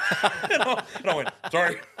 "Andrew." And I went,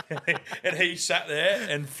 "Sorry." And he sat there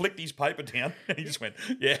and flicked his paper down, and he just went,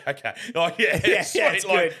 "Yeah, okay." Oh, yeah, sweet. it's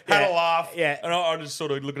Like, good. had Yeah. a laugh. Yeah. And I just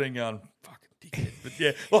sort of looked at him going, "Fucking dickhead." But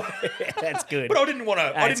yeah. Like, That's good. but I didn't want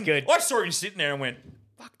to. That's good. I saw him sitting there and went,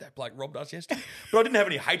 "Fuck, that bloke robbed us yesterday." But I didn't have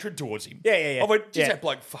any hatred towards him. Yeah. I went, "Just Yeah. that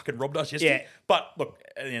bloke fucking robbed us yesterday." Yeah. But look,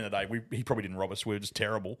 at the end of the day, he probably didn't rob us. We were just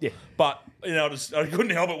terrible. Yeah. But I couldn't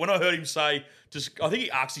help it when I heard him say, I think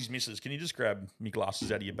he asked his missus, "Can you just grab me glasses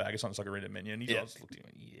out of your bag or something so I can read the menu?" And he just looked at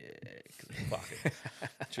me, fuck it.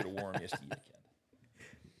 Should have worn them yesterday.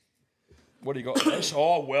 What do you got? This?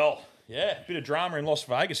 Oh well, yeah, bit of drama in Las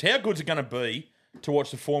Vegas. How good's it going to be to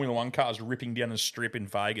watch the Formula One cars ripping down the strip in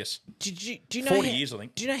Vegas? Do you know 40 years, I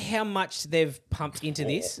think. Do you know how much they've pumped into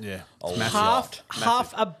this? Yeah. Half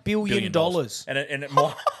 $500 million. And it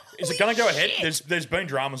might, is it going to go ahead? There's been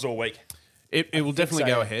dramas all week. It will definitely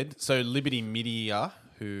so. go ahead. So Liberty Media,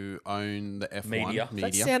 who own the F1 Media.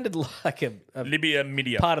 That sounded like a Libya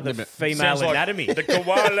Media. part of the female Sounds like anatomy. the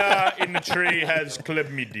koala in the tree has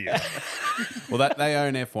chlamydia. Well, they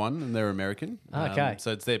own F1 and they're American. Okay.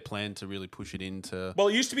 So it's their plan to really push it into. Well,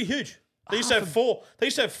 it used to be huge. They used to have four. They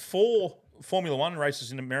used to have four Formula One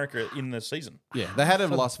races in America in the season. Yeah, they had a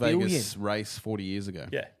Las billion. Vegas race 40 years ago.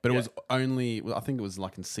 Yeah, But it yeah. was only, I think it was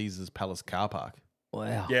like in Caesar's Palace car park.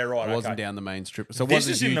 Wow. Yeah, right. It wasn't okay. down the main strip. So it This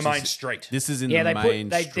wasn't is in huge the as- main street. This is in Yeah, the main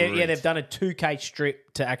street. they've done a 2K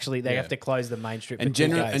strip to actually. They have to close the main strip. And, for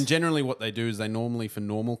 2 Ks. generally what they do is they normally, for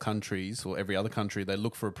normal countries or every other country, they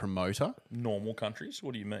look for a promoter, Normal countries?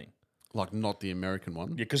 What do you mean? like not the American one.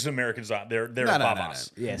 Yeah, because the Americans aren't. They're No, above no.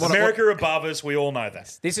 us. Yes. America are above us. We all know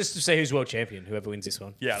that. This is to see who's world champion. Whoever wins this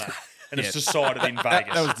one. Yeah, no. And it's decided in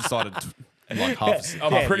Vegas. That was decided Like half.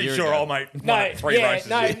 I'm pretty sure I'll make three races.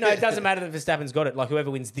 No, it doesn't matter that Verstappen's got it. Like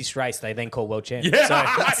whoever wins this race, they then call world champion.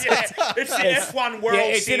 Yeah, it's the F1 World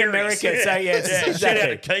Series. It's in America, so exactly. Shout out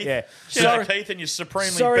to Keith. Yeah. Shout out to Keith and you're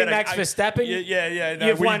supremely Sorry, better. Max Verstappen. Yeah.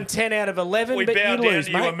 You've won 10 out of 11, We but bow you down lose,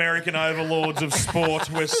 to mate. you American overlords of sport.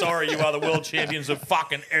 We're sorry you are the world champions of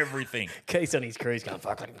fucking everything. Keith's on his cruise going,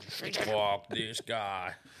 fuck. Fuck this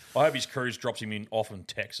guy. I hope his cruise drops him in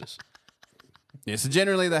Texas. Yeah, so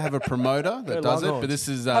generally they have a promoter that does it, but this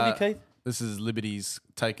is Have you, Keith? this is Liberty's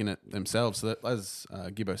taking it themselves. So that, as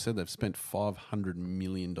Gibbo said, they've spent $500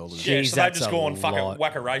 million. Yeah, Jeez, so they've that's just a gone fucking lot.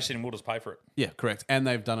 whack a race in and we'll just pay for it. Yeah, correct. And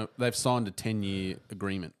they've done it. They've signed a 10-year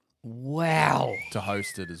agreement Wow. to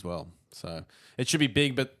host it as well. So it should be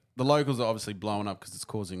big, but the locals are obviously blowing up because it's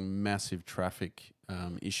causing massive traffic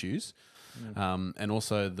issues. And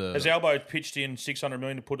also Has Albo pitched in $600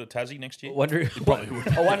 million to put a Tassie next year? I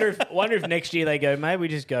wonder if next year they go, maybe we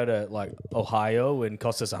just go to like Ohio and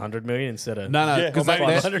cost us $100 million instead of No, Yeah, because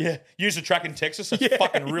or maybe use the track in Texas. That's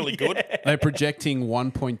fucking really good. they're projecting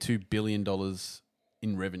 $1.2 billion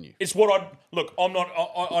in revenue. It's what I look. I'm not.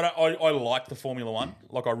 I like the Formula One.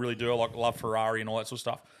 Like I really do. I love Ferrari and all that sort of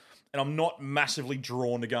stuff. And I'm not massively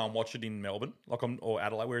drawn to go and watch it in Melbourne, or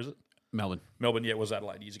Adelaide. Where is it? Melbourne. Melbourne, yeah, it was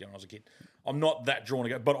Adelaide years ago when I was a kid. I'm not that drawn to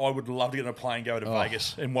go, but I would love to get on a plane and go to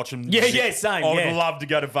Vegas and watch them. Yeah, same. I would love to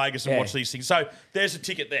go to Vegas and watch these things. So there's a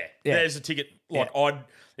ticket there. Yeah. There's a ticket. Like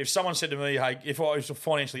if someone said to me, hey, if I was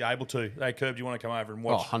financially able to, hey, Curb, do you want to come over and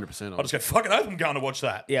watch? 100%. I'd just go, fucking open, I'm going to watch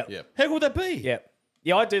that. Yeah. How good would that be? Yeah.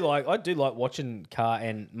 Yeah, I do like watching car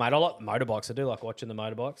and mate, I like the motorbikes. I do like watching the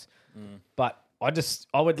motorbikes. But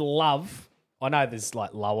I would love, I know there's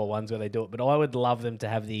like lower ones where they do it, but I would love them to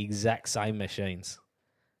have the exact same machines.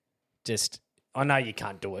 Just, I know you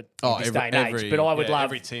can't do it in this day and age, but I would love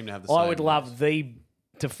every team to have the same. I would love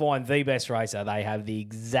to find the best racer. They have the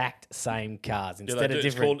exact same cars Yeah, instead they of do.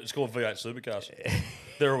 different. It's called V8 supercars.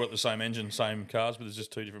 They're all got the same engine, same cars, but there's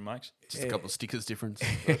just two different makes. Just a couple of stickers difference.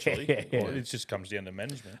 Actually, it just comes down to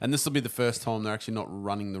management. And this will be the first time they're actually not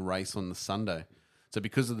running the race on the Sunday. So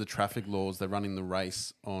because of the traffic laws, they're running the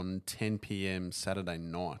race on 10 p.m. Saturday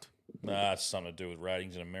night. Nah, it's something to do with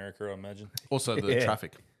ratings in America, I imagine. Also the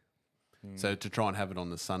traffic. So to try and have it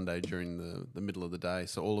on the Sunday during the middle of the day.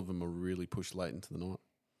 So all of them are really pushed late into the night.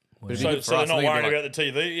 So they're not worried about the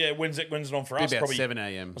TV. Yeah, when's it on for us? About Probably 7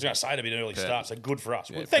 a.m. I was going to say it'd be an early start, so good for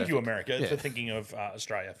us. Yeah, Well, thank you, perfect. America, for thinking of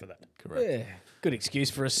Australia for that. Correct. Yeah, good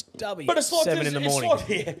excuse for a stubby But it's like 7 in the morning. But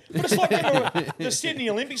it's like the Sydney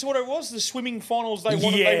Olympics, or whatever it was, the swimming finals. They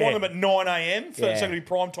want them at 9 a.m. So it's going to be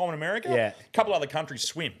prime time in America. Yeah. A couple other countries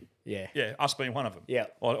swim. Yeah. Yeah, us being one of them. Yeah.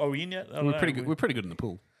 Are we in yet? I don't We're know. pretty good. We're pretty good in the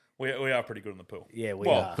pool. We are pretty good in the pool. Yeah, we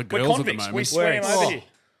well, are. The we're girls at the convicts. moment. We swam over here.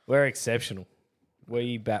 We're exceptional.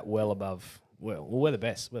 We bat well above. Well, we're the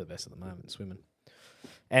best. We're the best at the moment swimming,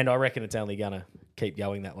 and I reckon it's only gonna keep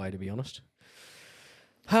going that way. To be honest.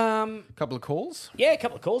 Couple of calls. Yeah, a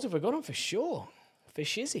couple of calls if we've got them for sure. For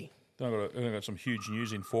shizzy. I've got some huge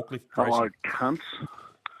news in forklift Hello, racing. cunts.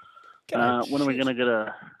 When are we going to get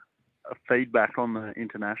a feedback on the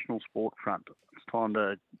international sport front? It's time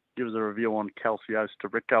to give us a review on Calcio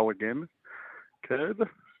Storico again, Curb.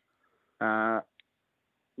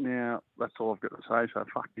 Now, that's all I've got to say. So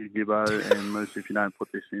fuck you, Gibbo, and Moose, if you don't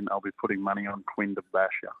put this in, I'll be putting money on Quinn to bash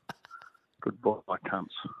you. Goodbye, cunts.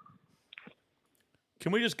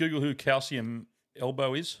 Can we just Google who Calcium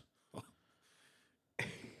Elbow is?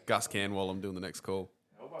 Gus can while I'm doing the next call.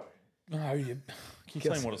 No, can you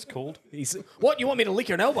tell me what it's called? What, you want me to lick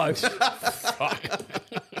your elbow?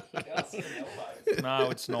 No,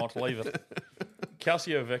 it's not. Leave it.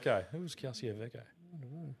 Calcio Vecco. Who's Calcio Vecco?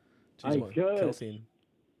 Hey, Kurt, Calcium.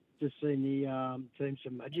 just seen the Team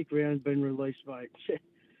Some Magic round been released, mate.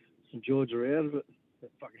 St George are out of it.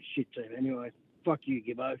 That fucking shit team anyway. Fuck you,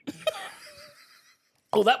 Gibbo.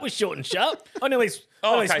 Oh, that was short and sharp. I nearly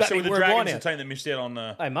Okay, spat so me the word Dragons, wine the out. team that missed out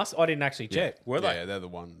on... They must. I didn't actually check. Were they? Yeah, they're the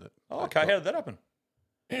one that. Oh, okay, how did that happen?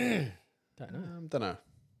 Don't know. Don't know.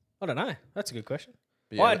 I don't know. That's a good question.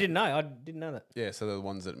 Yeah, I didn't know. I didn't know that. Yeah, so they're the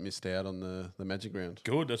ones that missed out on the Magic round.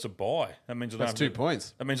 Good, that's a buy. That means I don't That's have 2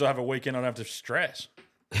 points. That means I have a weekend I don't have to stress.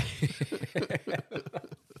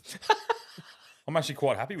 I'm actually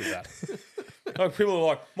quite happy with that. Like, people are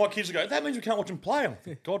like, my kids will go, that means we can't watch them play. I'm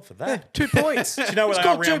thank God for that. 2 points. Do you know where It's they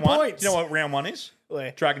are got 2 round one? points. Do you know what round one is?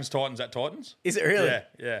 Where? Dragons Titans at Titans. Is it really?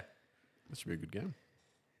 Yeah. That should be a good game.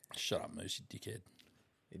 Shut up, Moose, you dickhead.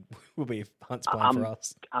 It will be a Hunt's plan for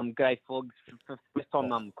us. G'day, Fogs. First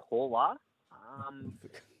time caller.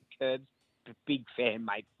 Curbs, big fan,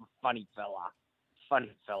 mate. Funny fella.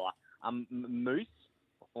 Moose,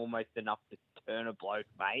 almost enough to turn a bloke,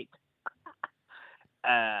 mate.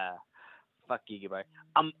 fuck you, bro.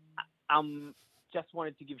 Just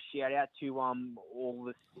wanted to give a shout out to all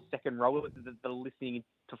the second rowers that are listening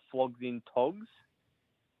to Flogs in Togs.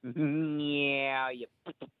 Yeah, you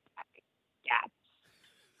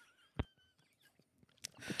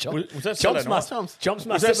Was that Saturday night? Chomps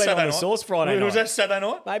must have been on the sauce Friday night. Was that Saturday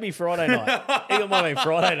night? Maybe Friday night. I think it might have been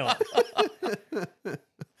Friday night.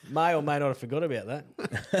 May or may not have forgot about that.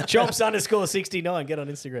 Chomps_69. Get on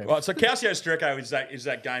Instagram. Right, so Calcio Strecco is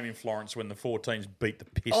that game in Florence when the 4 teams beat the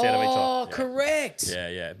piss out of each other. Oh, correct.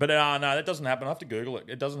 Yeah. But no, that doesn't happen. I have to Google it.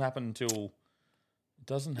 It doesn't happen until...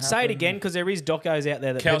 Say it again, because there is docos out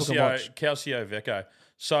there that people can watch. Calcio Vecco.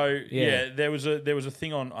 So there was a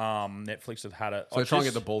thing on Netflix that had it. So try and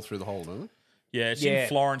get the ball through the hole, don't they? Yeah, it's in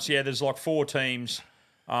Florence. Yeah, there's like 4 teams,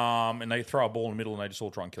 and they throw a ball in the middle, and they just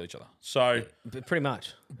all try and kill each other. So pretty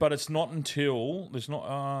much. But it's not until there's not.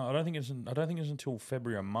 I don't think it's until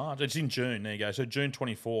February or March. It's in June. There you go. So June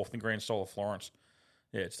 24th, the Grand Style of Florence.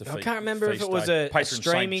 Yeah, it's the. I can't remember if it was a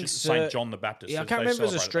streaming St. John the Baptist. Yeah, I can't remember if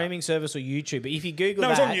it was a streaming service or YouTube. But if you Google it that,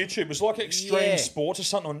 was on YouTube. It was like Extreme Sports or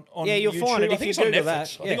something on you'll YouTube. find it. I If think you it's on Google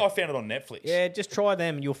Netflix. that, I think I found it on Netflix. Yeah, just try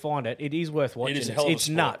them and you'll find it. It is worth watching. It is a hell of a It's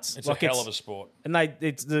sport. nuts. It's a hell of a sport. And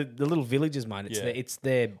it's the little villages, mate. It's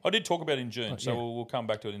their. I did talk about it in June, so we'll come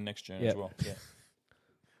back to it in next June as well. Yeah.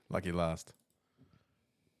 Lucky last.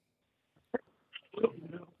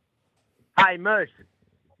 Hey, Moose.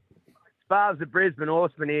 Barb's the Brisbane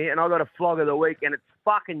Horseman here, and I got a flog of the week, and it's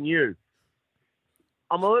fucking you.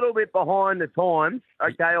 I'm a little bit behind the times.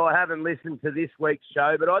 Okay, I haven't listened to this week's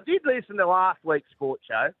show, but I did listen to last week's sports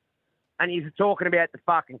show, and you're talking about the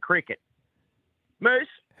fucking cricket. Moose,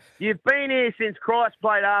 you've been here since Christ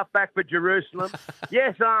played halfback for Jerusalem.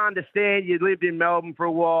 Yes, I understand you lived in Melbourne for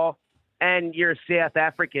a while, and you're a South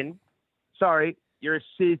African. Sorry, you're a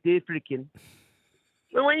South African.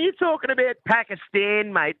 But when you're talking about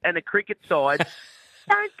Pakistan, mate, and the cricket side,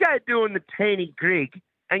 don't go doing the teeny Greg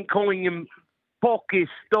and calling him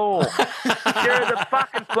Pakistan. You're the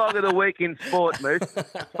fucking flog of the week in sport, Moose.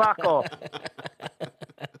 Fuck off.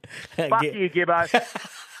 Fuck you, Gibbo.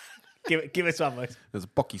 Give us one, Moose. There's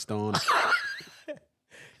Pakistan.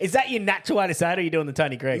 Is that your natural way to say it, or are you doing the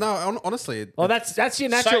Tony Gregg? No, honestly. That's your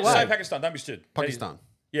natural way. Say Pakistan. Don't be stupid. Pakistan.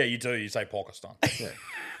 Yeah, you do. You say Pakistan.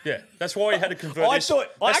 Yeah, that's why you had to convert I this. thought-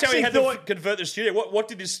 I That's how you actually had thought- to convert the studio. What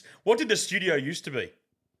did the studio used to be?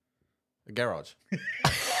 A garage.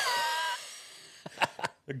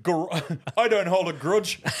 I don't hold a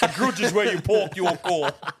grudge. A grudge is where you park your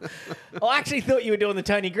car. I actually thought you were doing the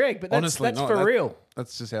Tony Gregg, but that's Honestly, for real.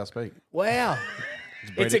 That's just how I speak. Wow.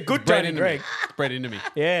 It's a good bred Tony into Gregg. me. It's bred into me.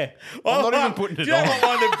 Yeah. I'm not even putting it Do you know on. what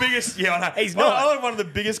one of the biggest? Yeah, I know. He's not. I think one of the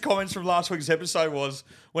biggest comments from last week's episode was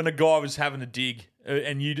when a guy was having a dig,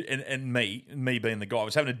 and you and me being the guy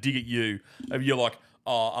was having a dig at you. And you're like,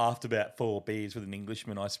 oh, after about 4 beers with an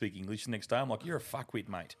Englishman, I speak English the next day. I'm like, you're a fuckwit,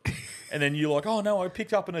 mate. And then you're like, oh no, I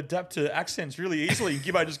picked up and adapt to accents really easily. And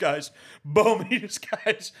Gibbo just goes, boom. He just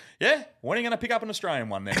goes, yeah. When are you going to pick up an Australian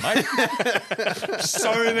one then, mate?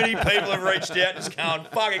 So many people have reached out, just going,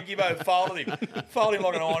 fuck it, Gibbo, folded him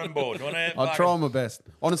like an iron board. I'll try my best.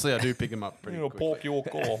 Honestly, I do pick him up pretty You'll quickly. pork your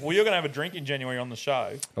core. Well, you're going to have a drink in January on the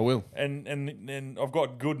show. I will. And I've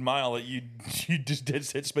got good mail that you just dead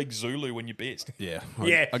set speak Zulu when you're pissed. Yeah.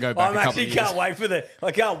 Yeah, I go back I a couple actually of years.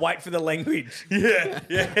 can't wait for the language. Yeah.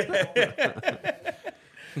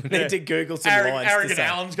 Need to Google some lines. Arrogant to say.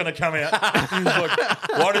 Alan's going to come out. He's like,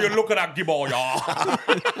 why do you look at that Gibbo?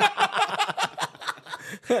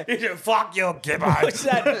 He said, fuck you,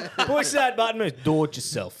 Gibbo. Push that button, Moose. Do it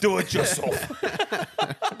yourself. Do it yourself.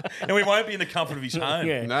 And we won't be in the comfort of his home.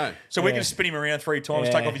 Yeah. No. So we can spin him around 3 times,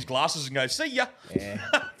 Yeah. take off his glasses and go, see ya. Yeah.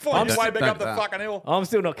 Find his way Don't back up do the that. fucking hill. I'm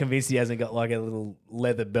still not convinced he hasn't got like a little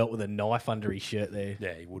leather belt with a knife under his shirt there.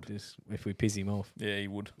 Yeah, he would. Just if we piss him off. Yeah, he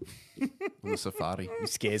would. On the safari. He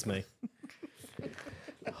scares me.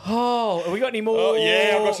 Oh, have we got any more? Oh,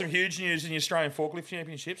 yeah, I've got some huge news in the Australian Forklift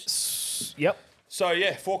Championships. Yep. So,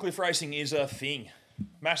 yeah, forklift racing is a thing.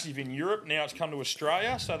 Massive in Europe. Now it's come to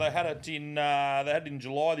Australia. So they had it in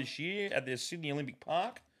July this year at the Sydney Olympic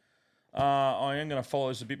Park. I am going to follow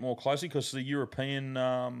this a bit more closely because the European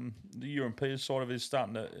side of it is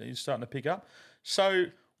starting to pick up. So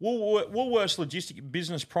Woolworths Logistic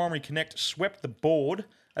Business Primary Connect swept the board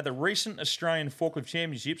at the recent Australian Forklift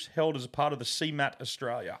Championships held as a part of the CMAT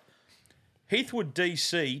Australia. Heathwood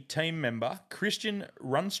DC team member Christian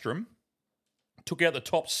Runstrom took out the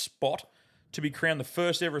top spot to be crowned the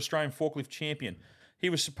first ever Australian forklift champion. He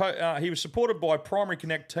was supported by Primary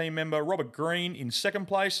Connect team member Robert Green in second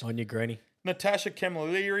place, On your granny. Natasha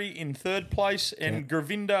Camilleri in third place, and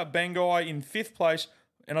Gravinda Bangai in fifth place.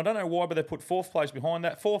 and I don't know why, but they put fourth place behind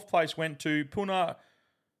that. Fourth place went to Puna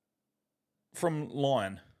from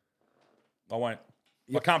Lion. I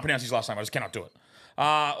can't pronounce his last name. I just cannot do it.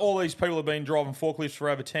 All these people have been driving forklifts for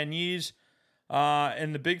over 10 years.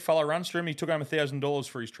 And the big fella runs through him. He took home $1,000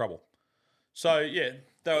 for his trouble. So, yeah.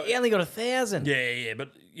 He only got 1,000. Yeah,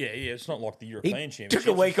 but it's not like the European Championship. Took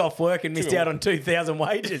a week off work and missed out on 2,000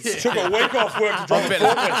 wages. Took a week off work to drive a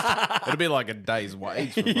forklift. It'll be like a day's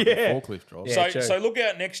wage for a forklift drive. Yeah, so look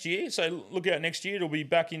out next year. It'll be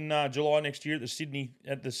back in July next year at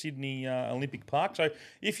the Sydney Olympic Park. So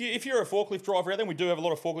if you're a forklift driver out there, we do have a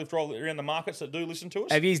lot of forklift drivers around the markets that do listen to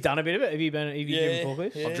us. Have you done a bit of it? Have you driven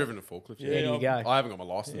forklifts? Yeah. I've driven a forklift. Yeah, there you go. I haven't got my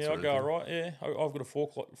license. Yeah, I go right. Yeah, I've got a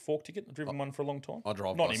fork ticket. I've driven one for a long time. I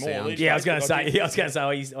drive not by anymore. sound. Yeah, I was going to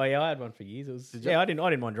say. I had one for years. I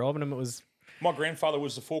didn't mind driving them. It was. My grandfather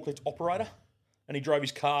was the forklift operator, and he drove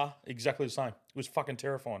his car exactly the same. It was fucking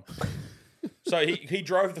terrifying. So he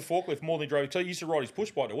drove the forklift more than he drove. So he used to ride his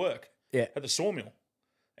push bike to work at the sawmill,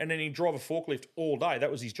 and then he'd drive a forklift all day.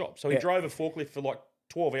 That was his job. So he drove a forklift for like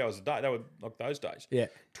 12 hours a day. They were like those days. Yeah,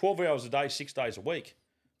 12 hours a day, 6 days a week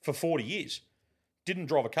for 40 years. Didn't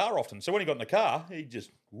drive a car often. So when he got in the car, he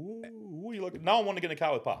just, no one wanted to get in the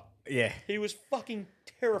car with Pa. Yeah. He was fucking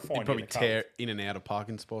terrifying. He'd probably tear in and out of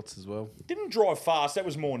parking spots as well. Didn't drive fast. That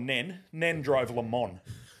was more Nen. Nen drove Le Mans.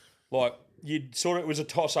 Like, it was a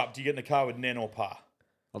toss-up. Do you get in the car with Nen or Pa?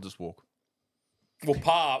 I'll just walk. Well,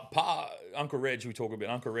 Pa, Uncle Reg, we talk about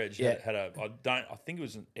Uncle Reg had I think it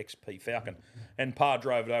was an XP Falcon, and Pa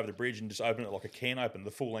drove it over the bridge and just opened it like a can opener,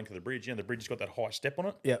 the full length of the bridge. The bridge has got that high step on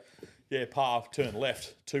it. Yep. Yeah, Pa turned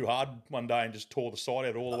left too hard one day and just tore the side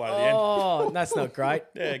out all the way to the end. Oh, that's not great.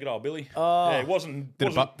 Yeah, good old Billy. Oh. Yeah, it wasn't.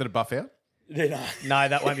 Did it buff out? Yeah, no,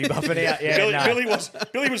 that won't be buffing out. Yeah,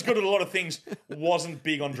 Billy was good at a lot of things. Wasn't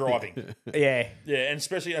big on driving. Yeah, and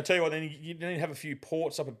especially I tell you what, then you didn't have a few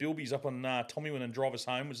ports up at Bilby's up on Tommywin and drive us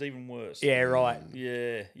home was even worse. Yeah, right.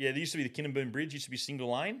 Yeah. There used to be the Kinnamboon Bridge. Used to be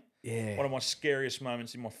single lane. Yeah. One of my scariest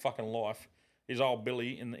moments in my fucking life is old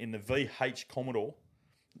Billy in the VH Commodore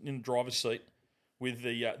in the driver's seat with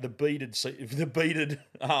the beaded seat, the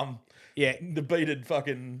beaded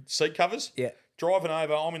fucking seat covers. Yeah. Driving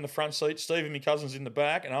over, I'm in the front seat, Steve and my cousin's in the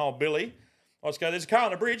back, and old Billy, I just go, there's a car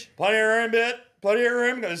on the bridge, plenty of room, plenty of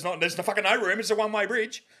room. There's no fucking no room, it's a one-way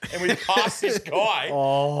bridge. And we passed this guy.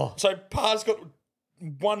 Oh. So Pa's got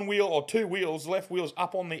one wheel or two wheels, left wheels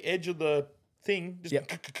up on the edge of the thing, just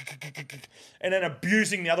and then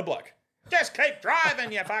abusing the other bloke. Just keep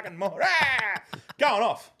driving, you fucking going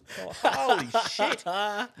off. Oh, holy shit.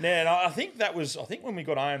 Now, I think when we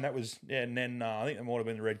got home, that was, and then I think it might have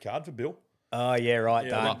been the red card for Bill. Oh, yeah, right.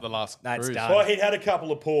 Yeah, done. The last That's cruise. done. Well, he'd had a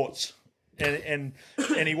couple of ports, and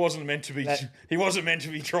he wasn't meant to be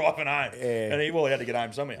driving home. Yeah. And he had to get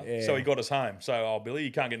home somehow. Yeah. So he got us home. So, Billy,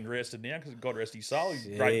 you can't get arrested now because God rest his soul. He's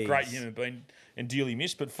a great human being and dearly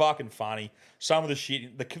missed, but fucking funny. Some of the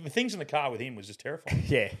shit, the things in the car with him was just terrifying.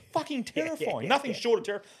 Yeah. Fucking terrifying. Nothing short of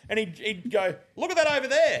terrifying. And he'd go, look at that over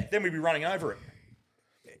there. Then we'd be running over it.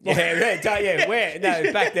 Where?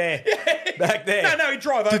 No, back there. Back there. No, he'd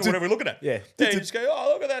drive over whatever we're looking at. Yeah. He'd just go,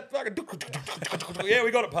 oh, look at that fucking... Yeah, we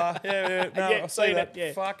got it, Pa. Yeah. No, Yeah, I've seen that, it.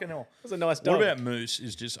 yeah. Fucking hell. That's a nice dog. What about Moose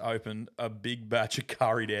has just opened a big batch of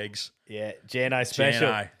curried eggs? Yeah, Jano special.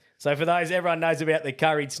 Jano. So for those, everyone knows about the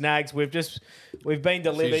curried snags. We've been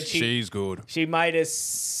delivered. She's good. She made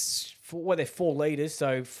us, they're 4 litres,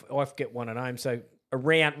 so I forget one at home. So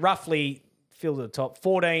around, roughly, fill to the top,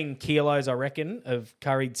 14 kilos, I reckon, of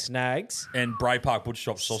curried snags. And Bray Park Butcher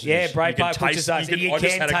Shop sausages. Yeah, Bray Park Butcher sausages. You can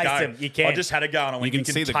taste them. You can. I just had a go and I went, You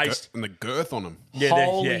can see taste... the girth on them.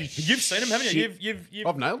 Holy You've seen them, haven't you? You've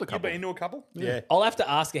I've nailed a couple. You've been into a couple? Yeah. I'll have to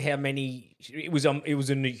ask her how many. It was a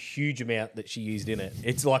huge amount that she used in it.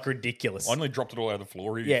 It's like ridiculous. I only dropped it all over the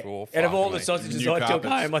floor Yeah. before. And of all the Fuck me. sausages New I took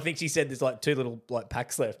carpets. home, I think she said there's like 2 little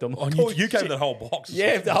packs left. I'm like, You "Holy gave shit." the whole box.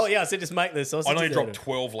 Yeah, I said just make the sausages. I only out dropped of it.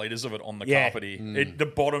 12 litres of it on the Yeah. carpet here. The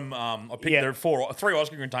bottom, I picked there are 3 ice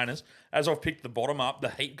cream containers. As I've picked the bottom up, the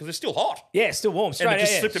heat, because it's still hot. Yeah, it's still warm. Straight it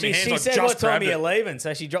just out, slipped in my hands, She I said, just what time are grabbed you it. leaving?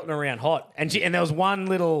 So she dropped them around hot. And there was one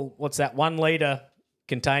little, 1 litre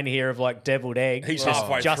container here of like deviled egg. He's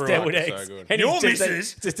halfway just through deviled it. eggs. So good. And Your he's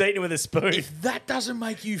missus- just eating it with a spoon. If that doesn't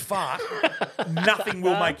make you fart, nothing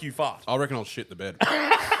will make you fart. I reckon I'll shit the bed.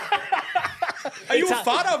 Are you a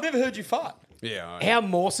farter? I've never heard you fart. Yeah. How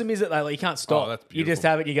awesome is it though? Like, you can't stop. Oh, that's you just beautiful.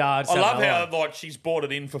 have it. You go. "Oh, I love how he's bought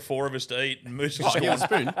it in for 4 of us to eat, and Moose has Oh, yeah, gone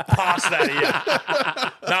spoon. past that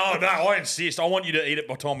here. No, I insist. I want you to eat it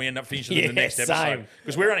by the time we end up finishing the next same. episode,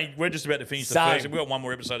 because we're just about to finish the Same. first. We've got one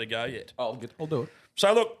more episode to go yet. I'll do it.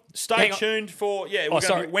 So look, stay Hang on. tuned for we're going to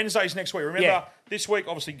sorry. do Wednesdays next week. Remember, Yeah. this week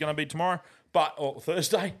obviously going to be tomorrow. or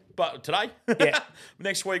Thursday, but today. Yeah.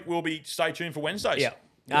 Next week we'll be stay tuned for Wednesdays.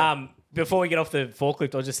 Yeah. Before we get off the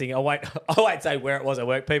forklift, I was just thinking, I won't say where it was at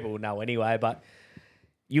work. People will know anyway, but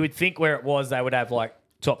you would think where it was, they would have like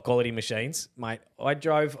top quality machines. Mate, I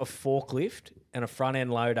drove a forklift and a front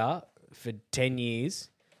end loader for 10 years.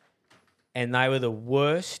 And they were the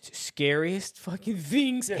worst, scariest fucking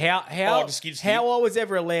things. Yeah. How skid steer. I was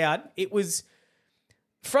ever allowed. It was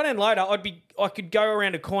front end loader. I could go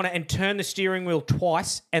around a corner and turn the steering wheel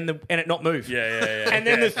twice and it not move. Yeah. And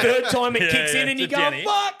then the third time it kicks in and you go, Jenny.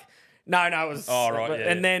 fuck. No, it was. Oh, right,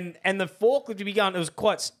 yeah, And the forklift would be going. It was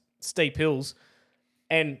quite steep hills,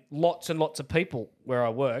 and lots and lots of people where I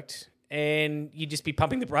worked. And you'd just be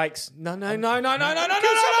pumping the brakes. No. And then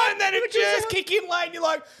it would just kick in late. And you're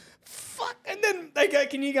like, fuck. And then they go,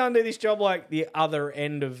 can you go and do this job like the other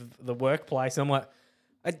end of the workplace? I'm like,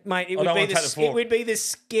 mate, it would be the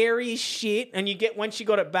scariest shit. And once you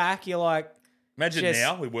got it back, you're like, imagine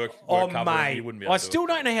now we work cover mate, you wouldn't be able to do still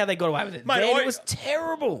don't know how they got away with it. Mate, It was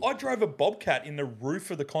terrible. I drove a Bobcat in the roof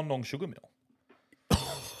of the Condong sugar mill.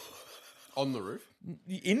 On the roof?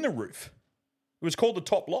 In the roof. It was called the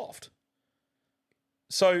top loft.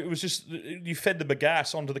 So it was just, you fed the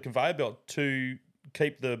bagasse onto the conveyor belt to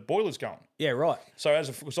keep the boilers going. Yeah, right. So I was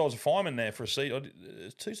a fireman there for a season,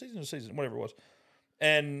 2 seasons or a season, whatever it was.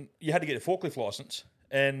 And you had to get a forklift license.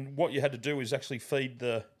 And what you had to do is actually feed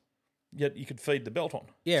you could feed the belt on.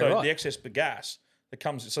 Yeah, so right. the excess bagasse that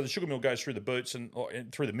comes, so the sugar mill goes through the boots and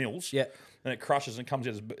through the mills. Yeah. And it crushes and comes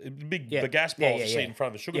out as big Yeah. bagasse Yeah, piles yeah, you see yeah. in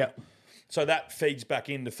front of a sugar Yeah. mill. So that feeds back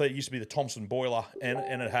in to feed. It used to be the Thompson boiler,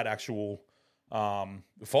 and it had actual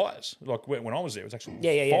fires. Like when I was there, it was actual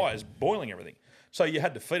fires boiling everything. So you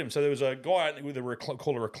had to feed them. So there was a guy with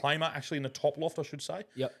called a reclaimer, actually in the top loft, I should say.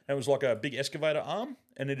 Yep. And it was like a big excavator arm,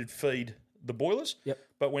 and it'd feed the boilers. Yep.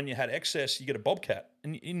 But when you had excess, you get a Bobcat,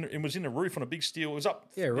 and it was in the roof on a big steel. It was up.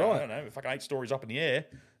 Yeah, right. I don't know, fucking 8 stories up in the air,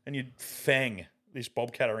 and you'd fang this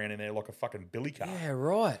Bobcat around in there like a fucking billy car. Yeah,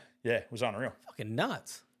 right. Yeah, it was unreal. Fucking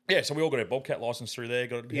nuts. Yeah, so we all got our Bobcat license through there. I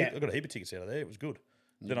got a heap of tickets out of there. It was good.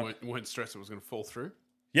 You weren't stressed it was going to fall through?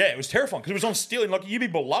 Yeah, it was terrifying because it was on steel, and like you'd be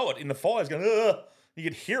below it in the fires going, ugh. You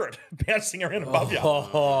could hear it bouncing around above you.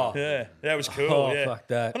 Yeah, that was cool. Oh, yeah. fuck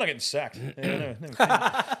that. I'm not getting sacked. Yeah,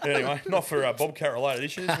 anyway, not for Bobcat-related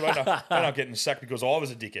issues. But I'm not getting sacked because I was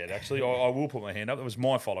a dickhead, actually. I will put my hand up. It was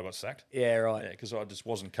my fault I got sacked. Yeah, right. Yeah, because I just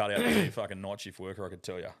wasn't cut out to be a fucking night shift worker, I could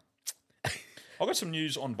tell you. I've got some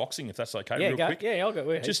news on boxing, if that's okay, real quick. Yeah, I'll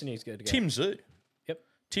go. Just news good to go. Tim Zhu. Yep.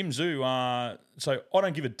 Tim Zhu, so I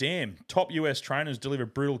don't give a damn. Top US trainers deliver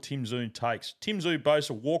brutal Tim Zhu takes. Tim Zhu boasts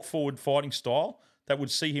a walk-forward fighting style that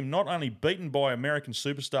would see him not only beaten by American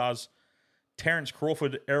superstars Terrence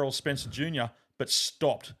Crawford, Errol Spencer Jr., but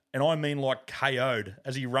stopped, and I mean like KO'd,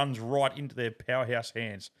 as he runs right into their powerhouse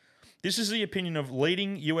hands. This is the opinion of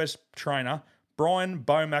leading US trainer Brian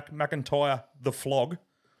McIntyre, the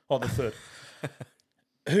third,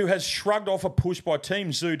 who has shrugged off a push by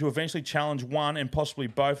Team Zhu to eventually challenge one and possibly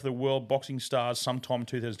both of the world boxing stars sometime in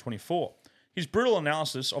 2024. His brutal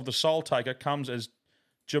analysis of the Soul Taker comes as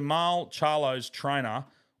Jamal Charlo's trainer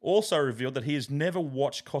also revealed that he has never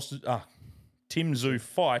watched Tim Zhu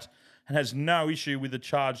fight and has no issue with the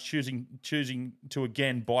charge choosing to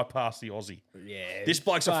again bypass the Aussie. Yeah. This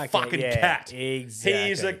bloke's a fucking cat. Exactly.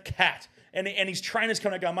 He is a cat. And his trainer's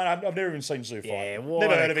coming and going, mate, I've never even seen Zhu fight. Yeah, what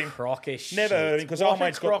never a heard of him. crockish Never heard of him because old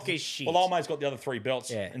mate's got shit. well, old mate's got the other 3 belts.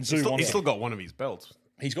 Yeah. And Zhu won He's them. still got one of his belts.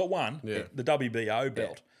 He's got one, Yeah. the WBO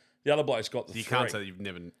belt. The other bloke's got the You 3. can't say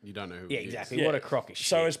you don't know who Yeah, he is. exactly. What a crockish shit.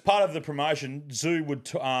 So as part of the promotion, Zhu would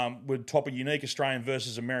top a unique Australian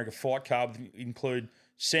versus America fight card, include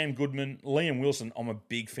Sam Goodman, Liam Wilson. I'm a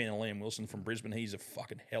big fan of Liam Wilson from Brisbane. He's a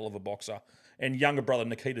fucking hell of a boxer. And younger brother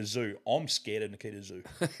Nikita Zhu. I'm scared of Nikita Zhu.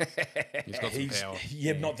 He's got some power.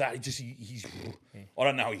 Yeah, not that. He's. I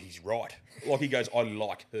don't know. He's right. Like he goes, I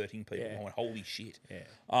like hurting people. Yeah. I went, holy shit.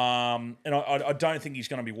 Yeah. And I don't think he's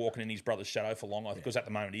going to be walking in his brother's shadow for long. Because at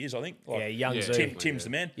the moment he is. I think. Like, young Zhu. Tim's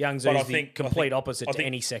the man. Young But Zhu's the complete opposite to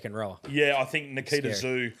any second rower. Yeah, I think Nikita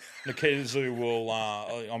Zhu will.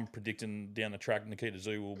 I'm predicting down the track, Nikita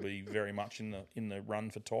Zhu will be very much in the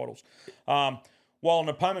run for titles. While an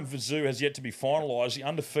opponent for Zhu has yet to be finalised, the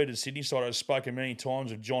undefeated Sydney side has spoken many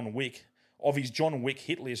times of his John Wick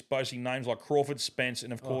hit list, boasting names like Crawford, Spence,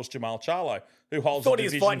 and of course Jamal Charlo, who holds. Thought he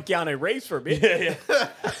was fighting Keanu Reeves for a bit.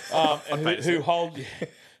 And who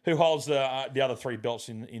holds the other 3 belts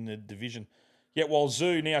in the division. Yet while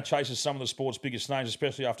Zhu now chases some of the sport's biggest names,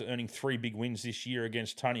 especially after earning 3 big wins this year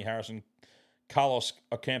against Tony Harrison, Carlos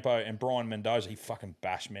Ocampo, and Brian Mendoza, he fucking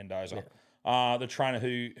bashed Mendoza. Yeah. The trainer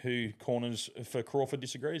who corners for Crawford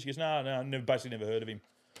disagrees. He goes, no, basically never heard of him.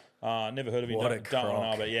 Never heard of him. What a Don't know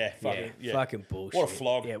crock. about. Yeah, fucking bullshit. What a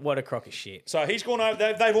flog. Yeah, what a crock of shit. So he's gone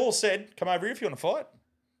over. They've all said, "Come over here if you want to fight."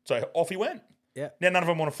 So off he went. Yeah. Now none of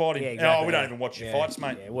them want to fight him. Yeah, exactly. Oh, we don't even watch your fights,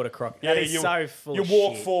 mate. Yeah, what a crock. Yeah, That is so full your of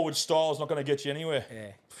walk shit. forward style is not going to get you anywhere.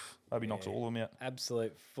 Yeah. Maybe knocks all of them out.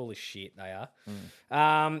 Absolute full of shit they are.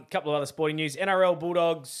 Couple of other sporting news. NRL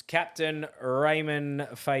Bulldogs captain Raymond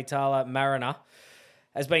Faitala Mariner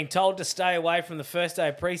has been told to stay away from the first day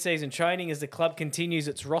of pre-season training as the club continues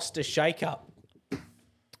its roster shake-up.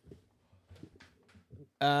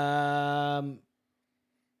 Hang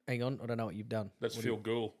on, I don't know what you've done. That's Phil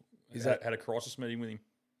Gould. Is Had- that- had a crisis meeting with him?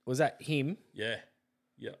 Was that him? Yeah.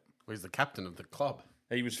 Well, he's the captain of the club.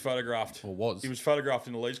 He was photographed. Or was. He was photographed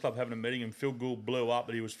in the Leeds Club having a meeting, and Phil Gould blew up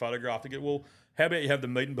that he was photographed. I get, well, how about you have the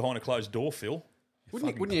meeting behind a closed door, Phil?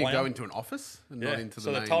 Wouldn't you go into an office and not into the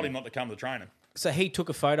So they main... told him not to come to the training. So he took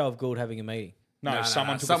a photo of Gould having a meeting? No,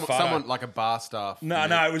 someone took a photo. Someone like a bar staff. No,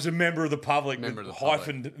 it was a member of the public. Member of the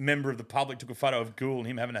hyphened member of the public took a photo of Gould and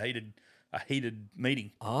him having a heated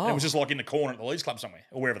meeting. Oh. And it was just like in the corner at the Leeds Club somewhere,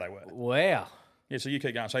 or wherever they were. Wow. Yeah, so you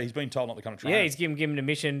keep going. So he's been told not to come to training. Yeah, he's given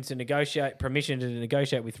permission to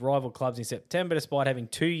negotiate with rival clubs in September, despite having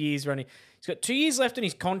 2 years running. He's got 2 years left in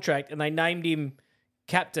his contract, and they named him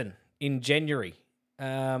captain in January.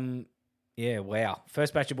 Yeah, wow.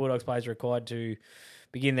 First batch of Bulldogs players are required to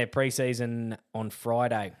begin their pre-season on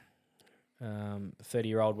Friday.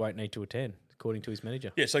 30-year-old won't need to attend, according to his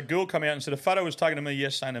manager. Yeah, so Gould come out and said a photo was taken of me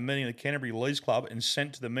yesterday in a meeting at the Canterbury Leeds Club and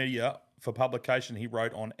sent to the media for publication, he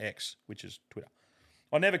wrote on X, which is Twitter.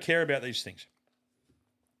 I never care about these things.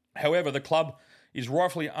 However, the club is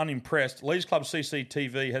rightfully unimpressed. Leeds Club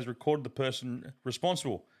CCTV has recorded the person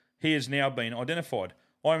responsible. He has now been identified.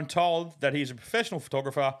 I am told that he is a professional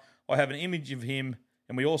photographer. I have an image of him,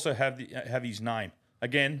 and we also have his name.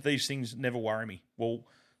 Again, these things never worry me. Well,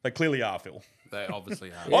 they clearly are, Phil. They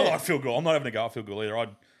obviously are. I like Phil Gould. I'm not having a go at Phil Gould either. I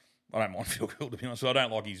don't mind Phil Gould, to be honest. I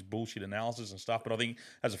don't like his bullshit analysis and stuff, but I think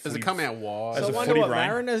as a footy... Does it come out wide? So I wonder what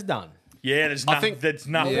Mariner's done. Yeah, there's nothing. There's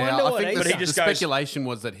nothing. Yeah, wonder I what think he's the, done. the just goes- speculation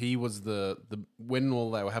was that he was the when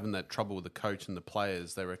all they were having that trouble with the coach and the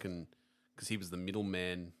players, they reckon because he was the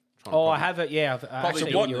middleman. Oh, I have it. Yeah,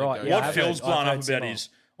 actually, what, you're right. What I've Phil's heard- blown I've up heard some about more. is,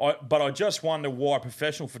 but I just wonder why a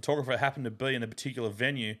professional photographer happened to be in a particular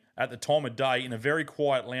venue at the time of day in a very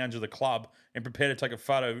quiet lounge of the club and prepared to take a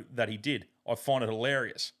photo that he did. I find it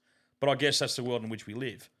hilarious. But I guess that's the world in which we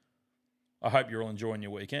live. I hope you're all enjoying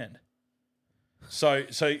your weekend. So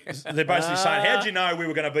they're basically saying, how did you know we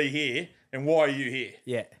were going to be here and why are you here?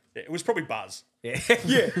 Yeah. It was probably Buzz. Yeah.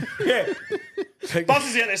 yeah. Buzz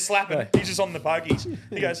is out there slapping. He's just on the pokies.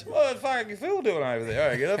 He goes, what the fuck are Phil doing over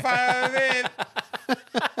there? Get the fuck over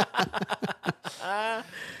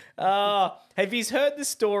there. Have you heard the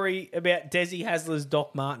story about Desi Hasler's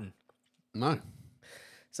Doc Martin? No.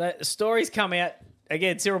 So the story's come out.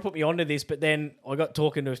 Again, Cyril put me onto this, but then I got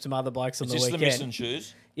talking to some other blokes on Is the this weekend. the missing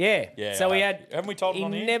shoes? Yeah. Yeah, So I he have. had. Haven't we told him He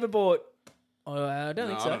on here? never bought. I don't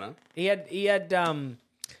think so. I don't know.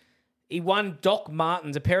 He won Doc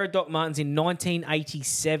Martens, a pair of Doc Martens in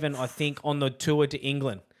 1987, I think, on the tour to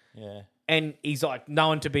England. Yeah. And he's like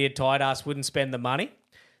known to be a tight ass, wouldn't spend the money.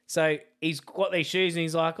 So he's got these shoes and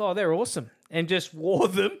he's like, oh, they're awesome. And just wore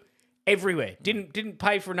them everywhere. Didn't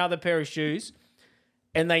pay for another pair of shoes.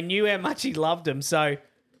 And they knew how much he loved them. So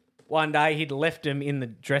one day he'd left them in the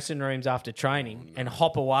dressing rooms after training and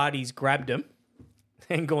Hopawadi's grabbed them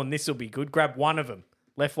and gone, this will be good. Grabbed one of them.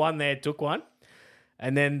 Left one there, took one.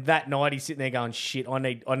 And then that night he's sitting there going, shit, I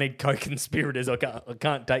need co-conspirators. I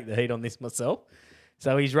can't take the heat on this myself.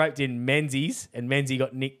 So he's roped in Menzies, and Menzies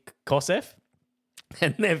got Nick Kosef.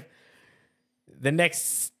 And the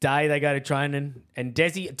next day they go to training, and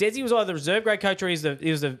Desi was either the reserve grade coach or he was the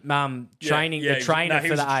trainer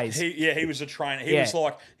for the A's. He was a trainer. He was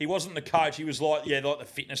like, he wasn't the coach. He was like the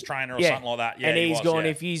fitness trainer or something like that. Yeah, and he's gone,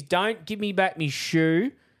 if you don't give me back my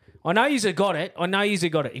shoe, I know you've got it.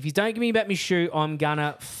 If you don't give me back my shoe, I'm going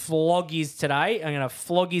to flog yous today. I'm going to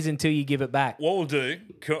flog yous until you give it back. What we'll do,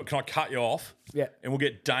 can I cut you off? Yeah. And we'll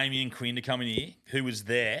get Damien Quinn to come in here, who was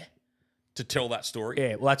there to tell that story.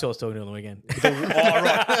 Yeah, well, that's what I was talking to on the weekend.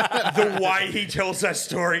 Right. The way he tells that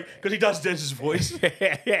story, because he does Des's voice.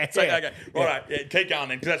 yeah. So, okay, right. Yeah, keep going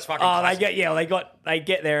then, because that's fucking Oh, classic. they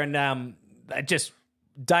get there and just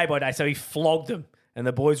day by day. So he flogged them, and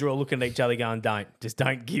the boys were all looking at each other, going, "Don't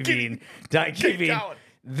give in, don't give in." Going.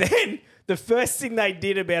 Then the first thing they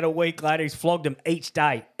did about a week later is flogged them each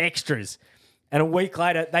day, extras, and a week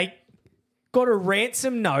later they got a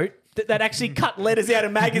ransom note that actually cut letters out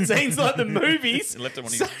of magazines like the movies. Left him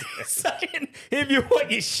on his saying, if you want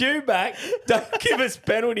your shoe back, don't give us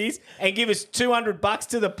penalties and give us $200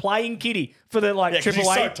 to the playing kitty for the Triple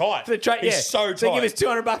A. He's so tight. For the He's so tight. So give us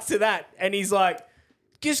 $200 to that. And he's like,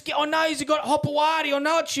 I know he's got Hopewadi. I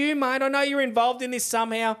know it's you, mate. I know you're involved in this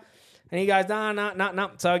somehow. And he goes,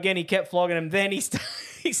 no. So again, he kept flogging him. Then he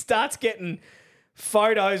starts getting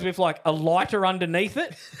photos with a lighter underneath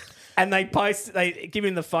it. And they give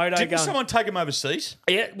him the photo. Didn't someone take him overseas?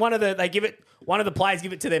 Yeah, one of the players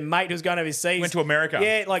give it to their mate who's going overseas. Went to America.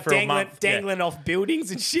 Yeah, for a month. dangling off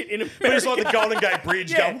buildings and shit in America. But it's like the Golden Gate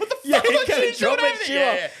Bridge going, what the fuck he am I drop doing his over shoe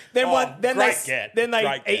there? off. Then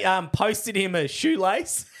they posted him a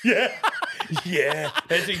shoelace. Yeah. Yeah.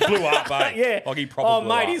 He blew up, eh? Yeah. He probably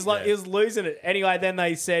blew up. He was losing it. Anyway, then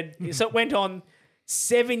they said, so it went on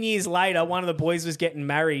 7 years later, one of the boys was getting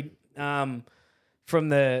married from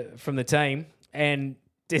the team, and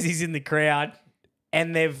Desi's in the crowd,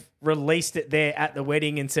 and they've released it there at the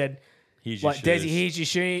wedding and said, here's your Desi, here's your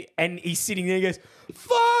shoe. And he's sitting there and goes,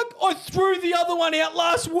 fuck, I threw the other one out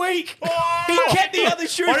last week. Oh! He kept the other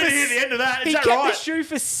shoe. I didn't hear the end of that. Is that He kept right? the shoe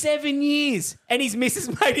for 7 years, and his missus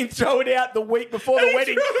made him throw it out the week before the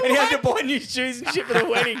wedding, and he had to buy new shoes and shit for the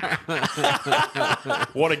wedding.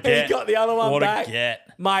 What a get. And he got the other one back. What a get.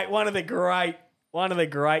 Mate, one of the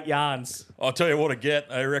great yarns. I'll tell you what a get.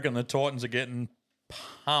 I reckon the Titans are getting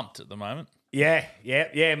pumped at the moment. Yeah,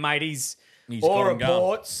 mate. He's all got 'em going.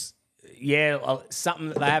 reports. Yeah, something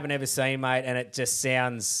that they haven't ever seen, mate, and it just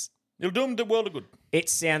sounds. It'll do him the world of good. It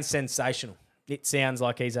sounds sensational. It sounds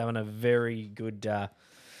like he's having a very good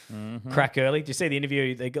crack early. Did you see the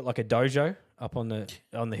interview? They got a dojo up on the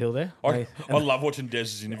hill there. I love watching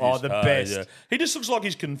Dez's interviews. Oh, the best. Yeah. He just looks like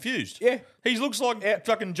he's confused. Yeah. He looks like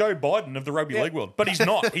fucking Joe Biden of the rugby league world, but he's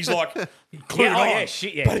not. He's like clued Yeah, oh, on. yeah,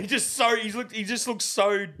 shit, yeah. But he just looks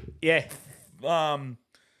so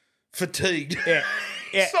fatigued. Yeah.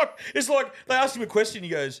 Yeah. It's like they asked him a question. He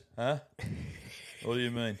goes, "Huh? What do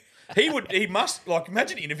you mean?" He must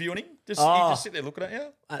imagine interviewing him. He just sit there looking at you.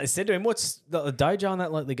 They said to him, "What's the dojo on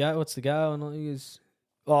that? The go? What's the go?" And he goes,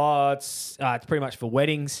 it's pretty much for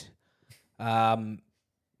weddings,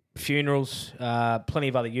 funerals, plenty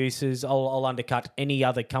of other uses. I'll undercut any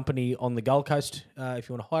other company on the Gold Coast if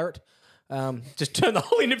you want to hire it. Just turn the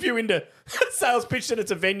whole interview into a sales pitch that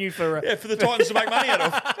it's a venue for the Titans to make money out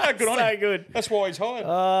of. Oh, good on him. So good. That's why he's hired.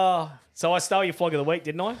 So I stole your flog of the week,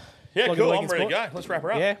 didn't I? Yeah, Flog of cool. the week I'm in ready to sport? go. Let's wrap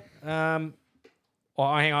her up. Yeah. Hang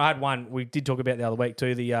on. I had one. We did talk about the other week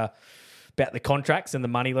too. About the contracts and the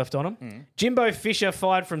money left on them. Jimbo Fisher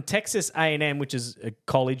fired from Texas A&M, which is a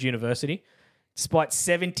college university, despite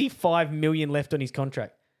 $75 million left on his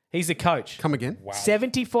contract. He's a coach. Come again? Wow.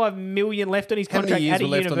 $75 million left on his contract at a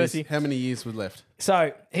university. How many years were left?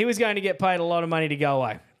 So he was going to get paid a lot of money to go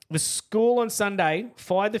away. The school on Sunday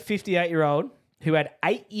fired the 58-year-old who had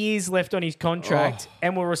 8 years left on his contract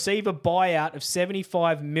and will receive a buyout of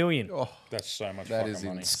 $75 million. Oh, that's so much that fucking is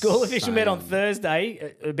money. School official met on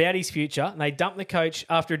Thursday about his future, and they dumped the coach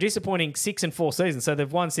after a disappointing 6-4 season. So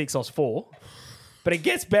they've won 6, lost 4. But it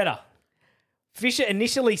gets better. Fisher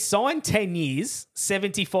initially signed 10 years,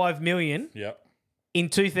 $75 million in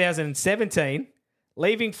 2017,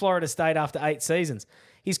 leaving Florida State after 8 seasons.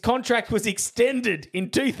 His contract was extended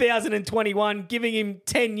in 2021, giving him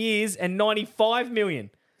 10 years and $95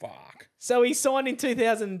 million. Fuck. So he signed in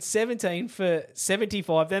 2017 for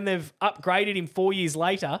 75. Then they've upgraded him 4 years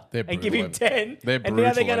later and give him 10. They're and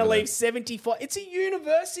now they're going to brutal leave over 75. It's a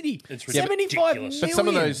university. It's $75 ridiculous. But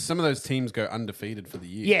million. some of those teams go undefeated for the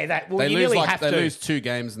year. Yeah, they you lose really have to. They lose 2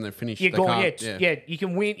 games and they're finished. You're They gone. can't- Yeah, you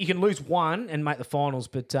can win. You can lose 1 and make the finals,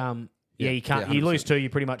 but you can't. Yeah, you 100%. lose 2,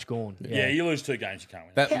 you're pretty much gone. Yeah, you lose 2 games, you can't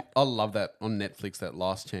win. That I love that on Netflix. That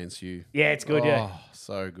Last Chance U. Yeah, it's good. Yeah,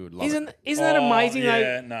 so good. Love isn't it. that amazing though?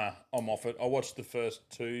 Yeah, nah, I'm off it. I watched the first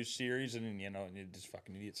 2 series and you're just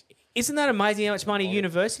fucking idiots. Isn't that amazing how much money a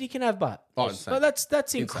university can have? But insane.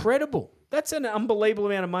 that's incredible. That's an unbelievable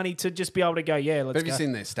amount of money to just be able to go. Yeah, let's Have you go.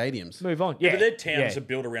 seen their stadiums? Move on. Yeah, Yeah, but their towns yeah. are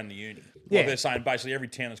built around the uni. Yeah. They're saying basically every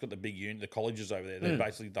town that's got the big uni, the colleges over there, they're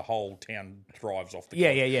basically the whole town thrives off the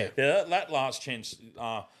Yeah, college. yeah. Yeah, that Last Chance,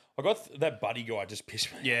 I got that buddy guy just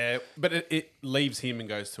pissed me. Yeah, but it leaves him and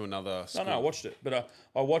goes to another school. No, I watched it. But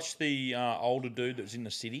I watched the older dude that was in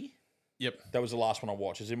the city. Yep. That was the last one I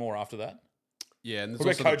watched. Is there more after that? Yeah, and What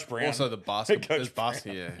there's about also Coach Brown? Also the basketball. Coach Brown.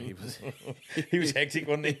 Yeah, he was. He was hectic,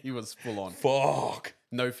 wasn't he? He was full on. Fuck.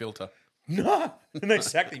 No filter. No. And they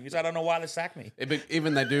sacked him. He said, I don't know why they sacked me. But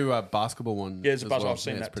even they do a basketball one. Yeah, it's a as buzz. well. I've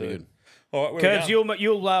seen Yeah, that it's pretty too. good. All right, where Curbs, we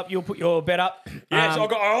going? you'll put your bet up. Yes,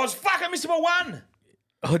 I missed him by 1.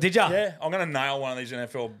 Oh, did ya? Yeah, I'm going to nail one of these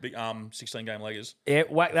NFL big 16-game leggers. Yeah,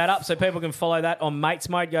 whack that up so people can follow that on Mates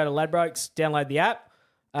Mode. Go to Ladbrokes, download the app.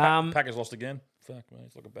 Packers lost again. Fuck, man,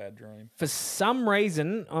 it's like a bad dream. For some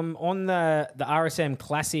reason, I'm on the RSM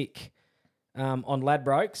Classic on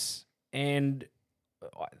Ladbrokes, and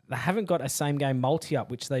they haven't got a same-game multi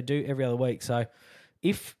up, which they do every other week. So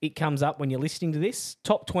if it comes up when you're listening to this,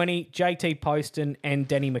 top 20, JT Poston and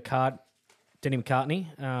Denny McCarthy.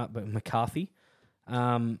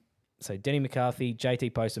 So Denny McCarthy,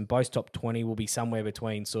 JT Poston, both top 20 will be somewhere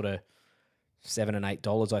between sort of $7 and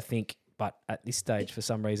 $8, I think. But at this stage, for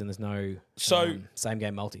some reason, there's no same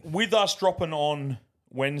game multi. With us dropping on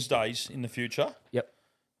Wednesdays in the future, yep,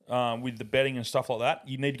 with the betting and stuff like that,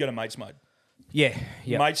 you need to go to Mates Mode. Yeah,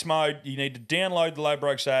 yep. Mates Mode. You need to download the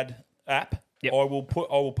Ladbrokes app. Yep. I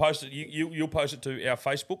will post it. You'll post it to our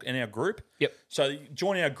Facebook and our group. Yep. So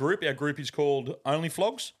join our group. Our group is called Only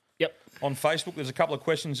Flogs. Yep. On Facebook, there's a couple of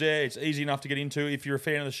questions there. It's easy enough to get into. If you're a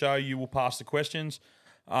fan of the show, you will pass the questions.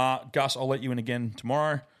 Gus, I'll let you in again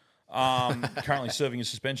tomorrow. Currently serving a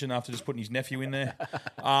suspension after just putting his nephew in there.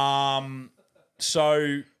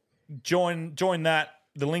 So join that.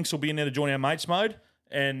 The links will be in there to join our Mates Mode,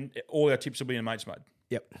 and all our tips will be in Mates Mode.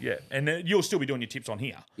 Yep. Yeah, and then you'll still be doing your tips on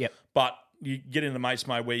here. Yep. But you get into Mates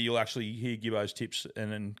Mode where you'll actually hear Gibbo's tips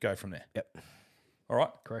and then go from there. Yep. All right?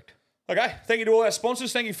 Correct. Okay, thank you to all our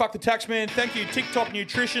sponsors. Thank you, Fuck the Taxman. Thank you, TikTok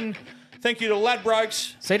Nutrition. Thank you to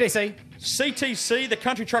Ladbrokes. CTC, the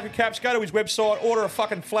Country Trucker Caps. Go to his website, order a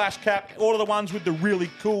fucking flash cap. Order the ones with the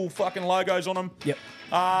really cool fucking logos on them. Yep.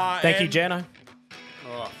 Thank you, Jano.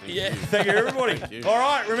 Thank you, everybody. Thank you. All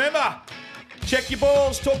right, remember, check your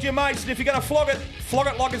balls, talk to your mates, and if you're going to flog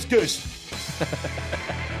it like it's goose.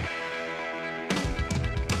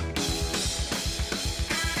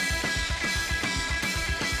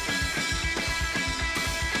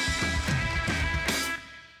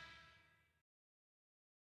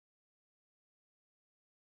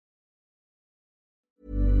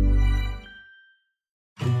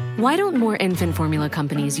 Why don't more infant formula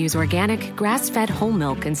companies use organic, grass-fed whole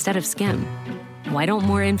milk instead of skim? Why don't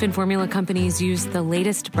more infant formula companies use the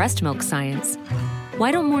latest breast milk science?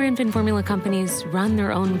 Why don't more infant formula companies run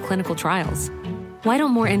their own clinical trials? Why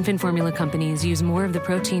don't more infant formula companies use more of the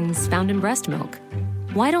proteins found in breast milk?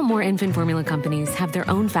 Why don't more infant formula companies have their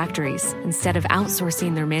own factories instead of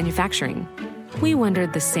outsourcing their manufacturing? We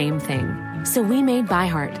wondered the same thing. So we made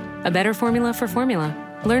ByHeart, a better formula for formula.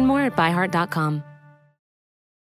 Learn more at byheart.com.